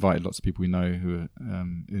 and we'd invited lots of people we know who are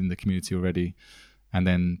in the community already, and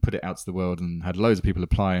then put it out to the world and had loads of people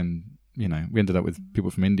apply. And, you know, we ended up with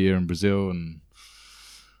people from India and Brazil and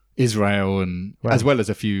Israel, and as well as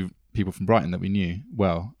a few people from Brighton that we knew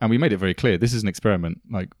well. And we made it very clear, this is an experiment.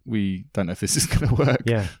 Like, we don't know if this is going to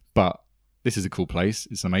work, but this is a cool place.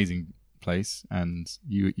 It's an amazing place, and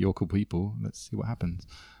you're cool people. Let's see what happens.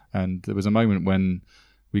 And there was a moment when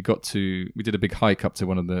we did a big hike up to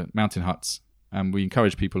one of the mountain huts, and we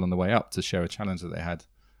encouraged people on the way up to share a challenge that they had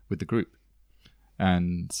with the group.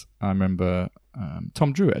 And I remember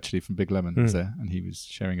Tom Drew, actually, from Big Lemon was there, and he was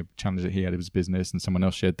sharing a challenge that he had in his business, and someone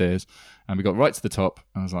else shared theirs. And we got right to the top,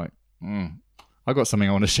 and I was like, I've got something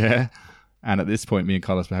I want to share. And at this point, me and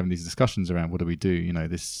Carlos were having these discussions around, what do we do? You know,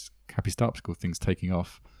 this Happy Startup School thing's taking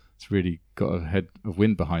off. It's really got a head of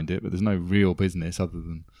wind behind it, but there's no real business other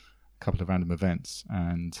than a couple of random events.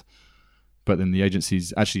 But then the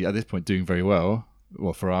agency's actually at this point doing very well.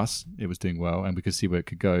 Well, for us, it was doing well, and we could see where it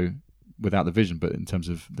could go without the vision, but in terms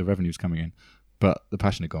of the revenues coming in. But the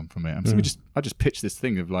passion had gone from it. And so I just pitched this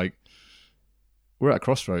thing of like, we're at a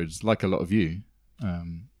crossroads, like a lot of you.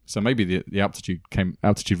 So maybe the altitude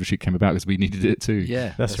retreat came about because we needed it too.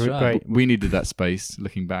 Yeah, that's right. Great. We needed that space,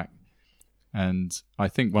 looking back. And I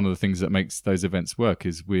think one of the things that makes those events work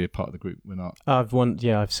is we're part of the group. We're not. I've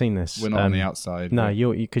seen this. We're not on the outside. No,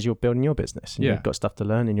 because you're building your business and you've got stuff to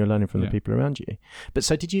learn, and you're learning from the people around you. But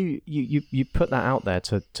so did you put that out there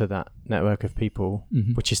to that network of people,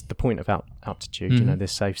 which is the point of Altitude, you know,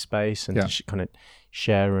 this safe space, and to kind of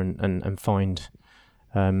share and find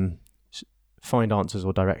answers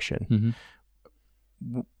or direction.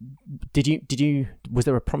 Did you was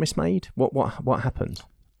there a promise made? What happened?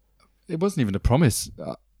 It wasn't even a promise.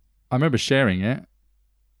 I remember sharing it,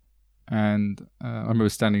 and I remember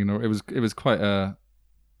standing. It was quite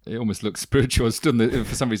it almost looked spiritual. I stood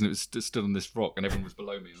for some reason, it was stood on this rock, and everyone was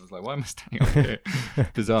below me. And I was like, "Why am I standing up here?"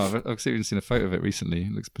 Bizarre. I've even seen a photo of it recently.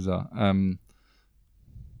 It looks bizarre.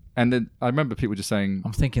 And then I remember people just saying,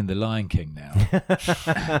 I'm thinking The Lion King now.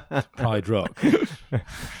 Pride Rock.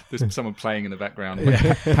 There's someone playing in the background,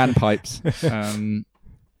 panpipes.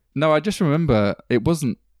 No, I just remember it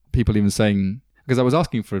wasn't people even saying, because I was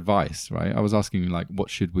asking for advice, right? I was asking like, what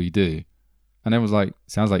should we do? And everyone was like,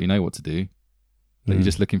 sounds like you know what to do. Like you're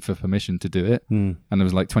just looking for permission to do it. And there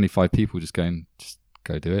was like 25 people just going, just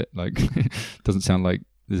go do it. Like, doesn't sound like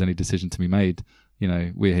there's any decision to be made. You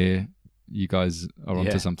know, we're here. You guys are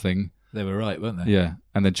onto something. They were right, weren't they? Yeah.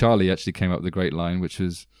 And then Charlie actually came up with a great line, which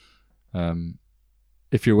was,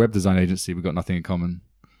 if you're a web design agency, we've got nothing in common.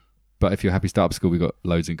 But if you're Happy Startup School, we've got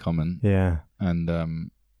loads in common. Yeah. And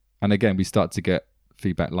again, we start to get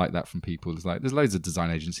feedback like that from people. It's like, there's loads of design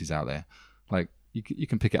agencies out there. Like, you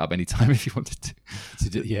can pick it up anytime if you wanted to.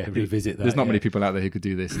 Revisit that. There's not many people out there who could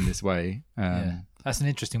do this in this way. That's an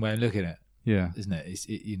interesting way of looking at it. Yeah. Isn't it?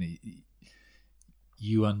 You know,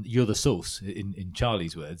 you're the source, in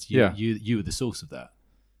Charlie's words. You were the source of that.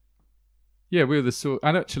 Yeah, we were the source.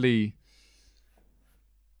 And actually,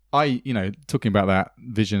 talking about that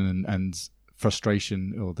vision and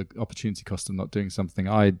frustration or the opportunity cost of not doing something,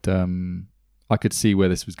 I could see where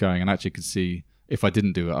this was going, and actually could see if I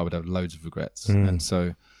didn't do it, I would have loads of regrets. And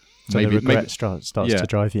so maybe the regret starts to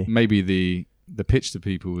drive you. Maybe the pitch to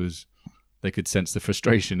people was they could sense the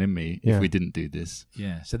frustration in me if we didn't do this.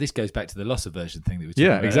 Yeah. So this goes back to the loss aversion thing that we were talking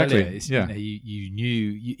about exactly. earlier. You know, you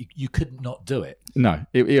knew you couldn't not do it. No.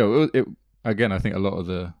 It again, I think a lot of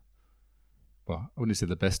I wouldn't say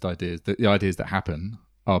the best ideas. The ideas that happen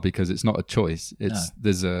are because it's not a choice.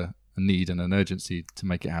 There's a need and an urgency to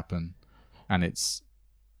make it happen, and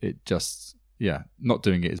not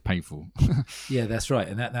doing it is painful. Yeah, that's right.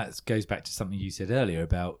 And that goes back to something you said earlier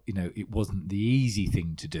about, you know, it wasn't the easy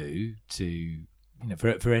thing to do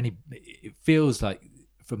for any, it feels like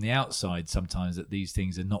from the outside sometimes that these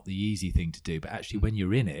things are not the easy thing to do, but actually when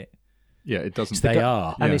you're in it, it doesn't. They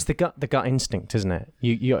are. And it's the gut instinct, isn't it?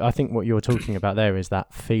 I think what you're talking about there is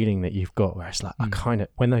that feeling that you've got where it's like,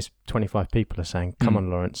 when those 25 people are saying, come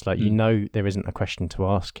on, Lawrence, like, you know, there isn't a question to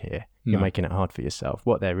ask here. You're making it hard for yourself.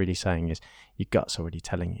 What they're really saying is your gut's already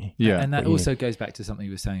telling you. Yeah. And that also goes back to something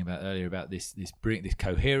you were saying about earlier about this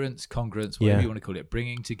coherence, congruence, whatever you want to call it,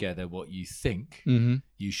 bringing together what you think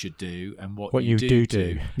you should do and what you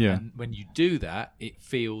do. Yeah. And when you do that, it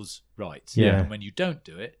feels right. Yeah. And when you don't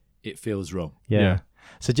do it, it feels wrong. Yeah.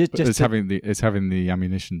 So just having the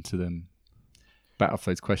ammunition to then bat off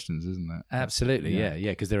those questions, isn't it? Absolutely, yeah,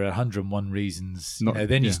 because there are 101 reasons.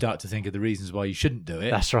 Then you start to think of the reasons why you shouldn't do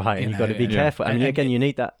it. That's right. You've got to be careful. I mean, again, you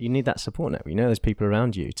need that support network. You know, there's people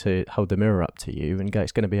around you to hold the mirror up to you and go,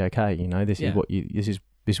 "It's going to be okay." You know, this is what you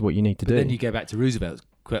need to do. Then you go back to Roosevelt's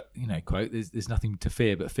quote. There's nothing to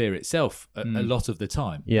fear but fear itself. A lot of the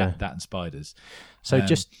time. Yeah, that and spiders. So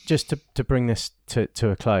just to bring this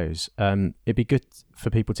to a close, it'd be good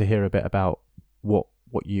for people to hear a bit about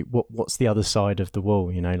what's the other side of the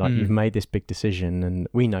wall. You know, like you've made this big decision, and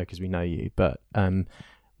we know because we know you. But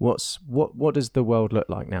what does the world look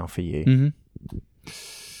like now for you? Mm-hmm.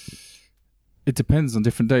 It depends on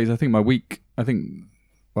different days. I think my week.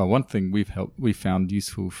 One thing we found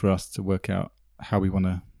useful for us to work out how we want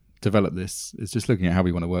to develop this is just looking at how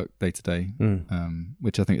we want to work day to day,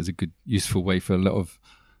 which I think is a good, useful way for a lot of,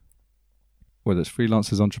 whether it's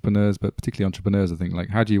freelancers, entrepreneurs, but particularly entrepreneurs. I think, like,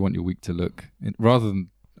 how do you want your week to look? Rather than,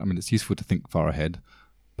 it's useful to think far ahead,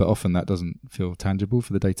 but often that doesn't feel tangible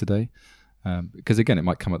for the day to day, because again, it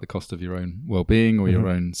might come at the cost of your own well-being or your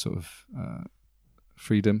own sort of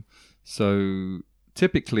freedom. So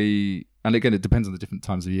typically, and again, it depends on the different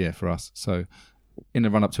times of year for us. So in the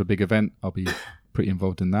run up to a big event, I'll be pretty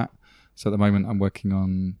involved in that. So at the moment, I'm working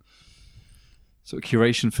on sort of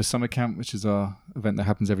curation for Summer Camp, which is our event that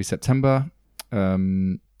happens every September.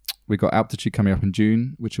 We've got Altitude coming up in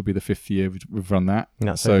June, which will be the 5th year we've run that. And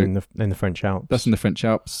that's in the French Alps. That's in the French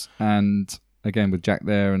Alps. And again, with Jack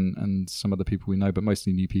there and some other people we know, but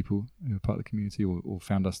mostly new people who are part of the community or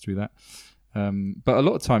found us through that. But a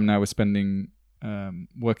lot of time now we're spending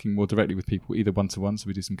working more directly with people, either one-to-one, so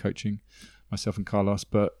we do some coaching, myself and Carlos,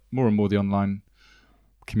 but more and more the online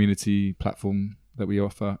community platform that we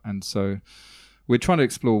offer. And so we're trying to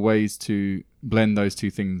explore ways to blend those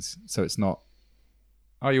two things, so it's not,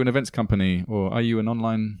 are you an events company or are you an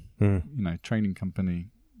online training company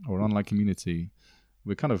or an online community?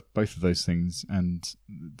 We're kind of both of those things. And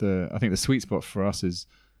I think the sweet spot for us is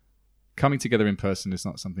coming together in person is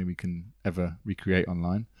not something we can ever recreate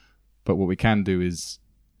online. But what we can do is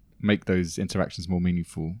make those interactions more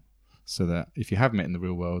meaningful, so that if you have met in the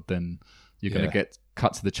real world, then you're going to get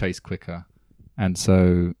cut to the chase quicker. And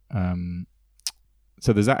so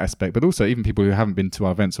so there's that aspect. But also, even people who haven't been to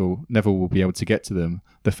our events or never will be able to get to them,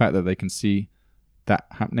 the fact that they can see that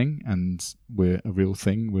happening and we're a real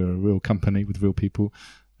thing, we're a real company with real people,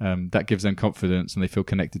 that gives them confidence and they feel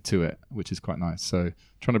connected to it, which is quite nice. So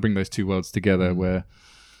trying to bring those two worlds together where,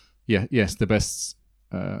 yes, the best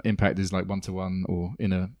impact is like one-to-one or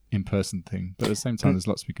in-person thing, but at the same time there's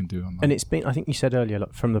lots we can do online. And it's been, I think you said earlier,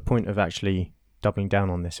 like, from the point of actually doubling down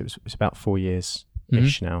on this, it's about 4 years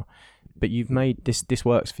ish now, but you've made this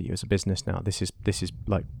works for you as a business now. This is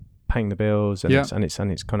like paying the bills, and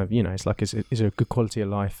it's kind of, it's like it's a good quality of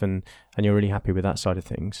life, and you're really happy with that side of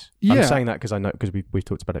things. I'm saying that because I know, because we've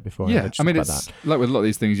talked about it before. I mean, it's like with a lot of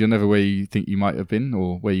these things, you're never where you think you might have been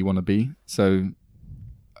or where you want to be. So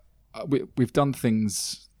we've done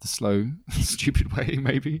things the slow, stupid way,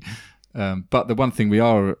 maybe. But the one thing we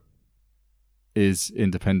are is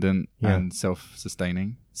independent and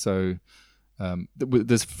self-sustaining. So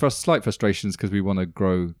there's slight frustrations because we want to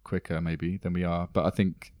grow quicker, maybe, than we are. But I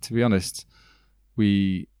think, to be honest,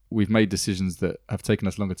 we've made decisions that have taken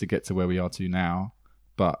us longer to get to where we are to now.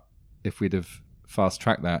 But if we'd have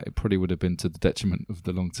fast-tracked that, it probably would have been to the detriment of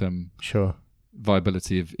the long-term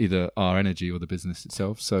viability of either our energy or the business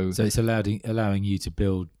itself. So it's allowing you to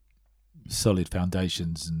build solid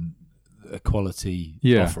foundations and a quality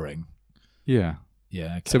offering. Yeah.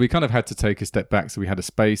 Okay. So we kind of had to take a step back. So we had a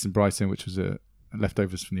space in Brighton, which was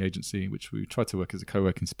leftovers from the agency, which we tried to work as a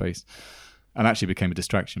co-working space, and actually became a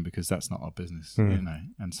distraction because that's not our business,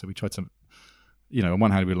 And so we tried to, on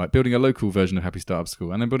one hand we were like building a local version of Happy Startup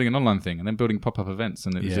School, and then building an online thing, and then building pop-up events,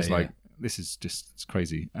 and it was this is just, it's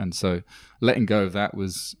crazy. And so letting go of that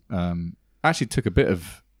was actually took a bit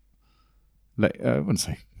of, I wouldn't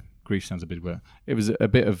say grief, sounds a bit weird. It was a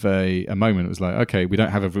bit of a moment. It was like, okay, we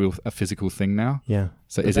don't have a physical thing now. Yeah.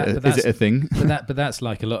 So is it a thing? But that's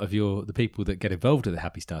like a lot of the people that get involved at the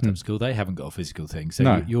Happy Startup School. They haven't got a physical thing.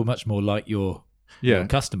 So you're much more like your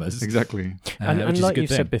customers. Exactly. And like you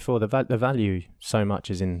said before, the value so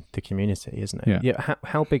much is in the community, isn't it? Yeah.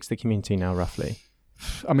 How big's the community now, roughly?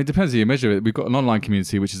 I mean, it depends how you measure it. We've got an online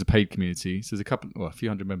community, which is a paid community. So there's a few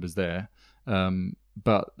hundred members there.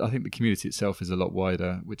 But I think the community itself is a lot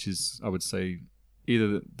wider, which is, I would say,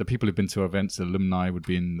 either the people who've been to our events, alumni, would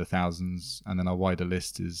be in the thousands, and then our wider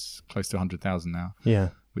list is close to 100,000 now. Yeah.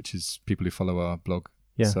 Which is people who follow our blog.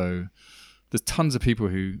 Yeah. So there's tons of people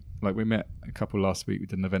who, like, we met a couple last week. We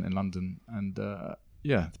did an event in London, and the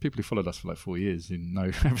people who followed us for like 4 years, who know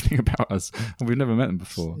everything about us, and we've never met them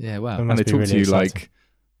before. Yeah, wow. And they talk really to you exciting. Like,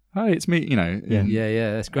 "Hi, it's me,"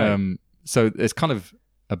 Yeah, that's great. So it's kind of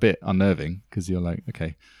a bit unnerving because you're like,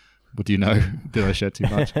 okay, what do you know? Did I share too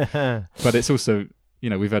much? But it's also,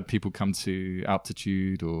 we've had people come to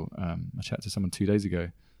Altitude, or I chatted to someone 2 days ago.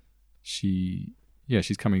 She's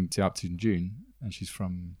coming to Altitude in June, and she's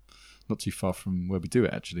from not too far from where we do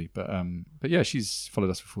it, actually. But she's followed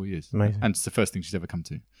us for 4 years. Amazing. And it's the first thing she's ever come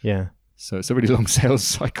to. Yeah. So it's a really long sales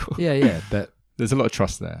cycle. Yeah, but there's a lot of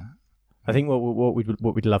trust there. I think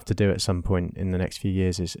what we'd love to do at some point in the next few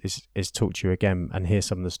years is talk to you again and hear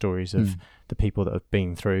some of the stories of the people that have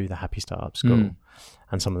been through the Happy Startup School,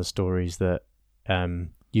 and some of the stories that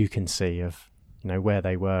you can see of where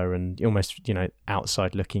they were, and almost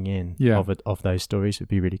outside looking in of those stories would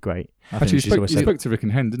be really great. Actually, you spoke to Rick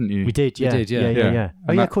and Hen, didn't you? We did, yeah. Yeah.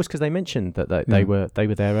 Oh yeah, of course, because they mentioned that they were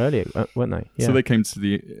there earlier, weren't they? Yeah. So they came to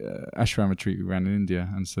the ashram retreat we ran in India,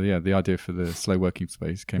 and so the idea for the slow working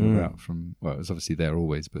space came about from, well, it was obviously there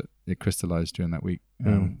always, but it crystallized during that week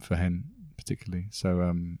for Hen particularly.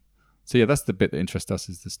 So that's the bit that interests us,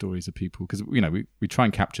 is the stories of people, because we try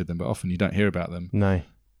and capture them, but often you don't hear about them. No.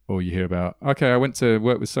 Or you hear about, okay, I went to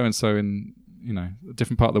work with so-and-so in, a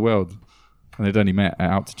different part of the world, and they'd only met at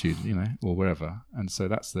Altitude, or wherever. And so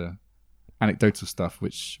that's the anecdotal stuff,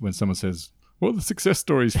 which when someone says, what are the success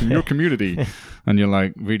stories from your community? And you're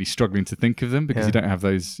like really struggling to think of them because you don't have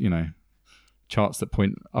those, charts that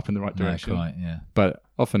point up in the right direction. Quite, yeah. But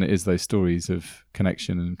often it is those stories of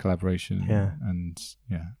connection and collaboration and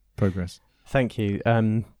progress. Thank you.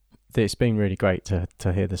 it's been really great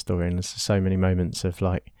to hear the story, and there's so many moments of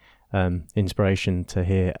like inspiration to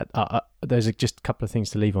hear. There's just a couple of things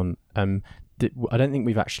to leave on. I don't think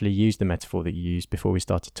we've actually used the metaphor that you used before we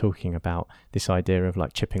started talking about this idea of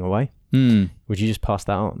like chipping away. Would you just pass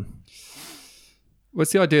that on? Well,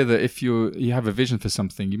 it's the idea that if you have a vision for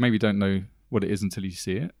something, you maybe don't know what it is until you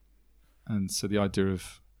see it. And so the idea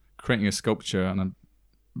of creating a sculpture, and I'm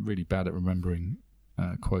really bad at remembering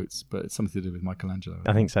quotes, but it's something to do with Michelangelo.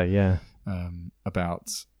 I think so, yeah. About,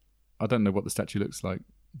 I don't know what the statue looks like,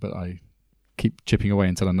 but I keep chipping away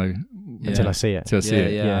until I know, until I see it. Until I see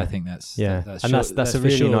it. Yeah, I think that's that's a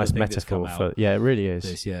really nice metaphor for. Yeah, it really is.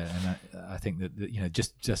 This, and I think that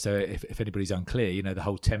just so if anybody's unclear, the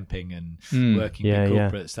whole temping and working with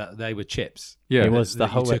corporates, that they were chips. Yeah, it was the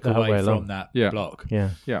whole way from that block.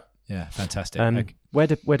 Yeah, fantastic. Where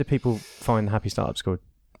do people find the Happy Startup School?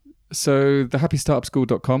 So the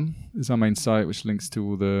happystartupschool.com is our main site, which links to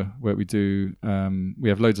all the work we do. We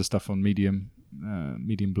have loads of stuff on Medium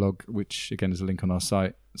blog, which again is a link on our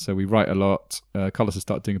site. So we write a lot. Carlos has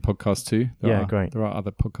started doing a podcast too. Great. There are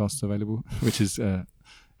other podcasts available, which is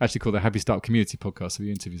actually called the Happy Startup Community Podcast. So he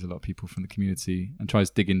interviews a lot of people from the community and tries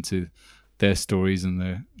to dig into their stories and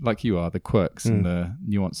the quirks and the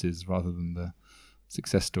nuances rather than the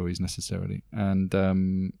success stories necessarily. And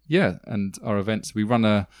and our events, we run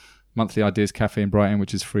a monthly ideas cafe in Brighton,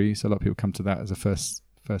 which is free, so a lot of people come to that as a first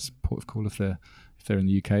port of call if they're in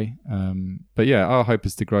the UK. But yeah, our hope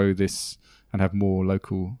is to grow this and have more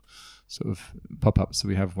local sort of pop-ups. So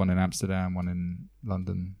we have one in Amsterdam, one in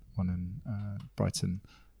London, one in Brighton.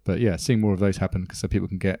 But yeah, seeing more of those happen so people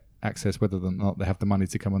can get access, whether or not they have the money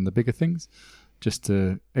to come on the bigger things, just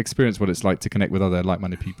to experience what it's like to connect with other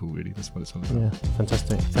like-minded people, really. That's what it's all about. Yeah,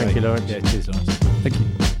 fantastic. Thank you, Lawrence. Yeah, cheers, Lawrence. Thank you.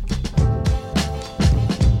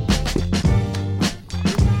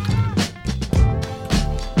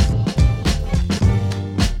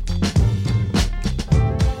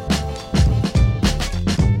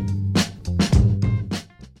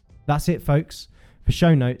 That's it, folks. For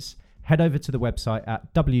show notes, head over to the website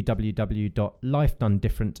at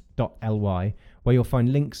www.lifedonedifferent.ly, where you'll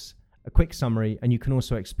find links, a quick summary, and you can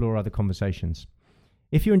also explore other conversations.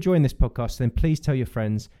 If you're enjoying this podcast, then please tell your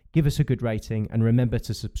friends, give us a good rating, and remember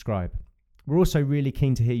to subscribe. We're also really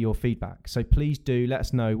keen to hear your feedback, so please do let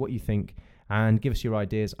us know what you think and give us your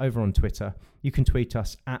ideas over on Twitter. You can tweet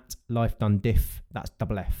us at LifeDoneDiff, that's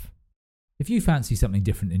double F. If you fancy something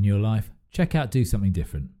different in your life, check out Do Something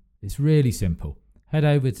Different. It's really simple. Head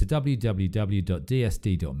over to www.dsd.me,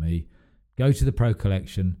 go to the Pro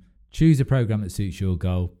Collection, choose a program that suits your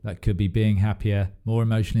goal. That could be being happier, more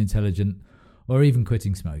emotionally intelligent, or even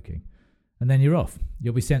quitting smoking. And then you're off.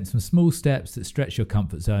 You'll be sent some small steps that stretch your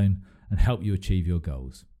comfort zone and help you achieve your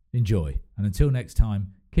goals. Enjoy, and until next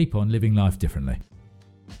time, keep on living life differently.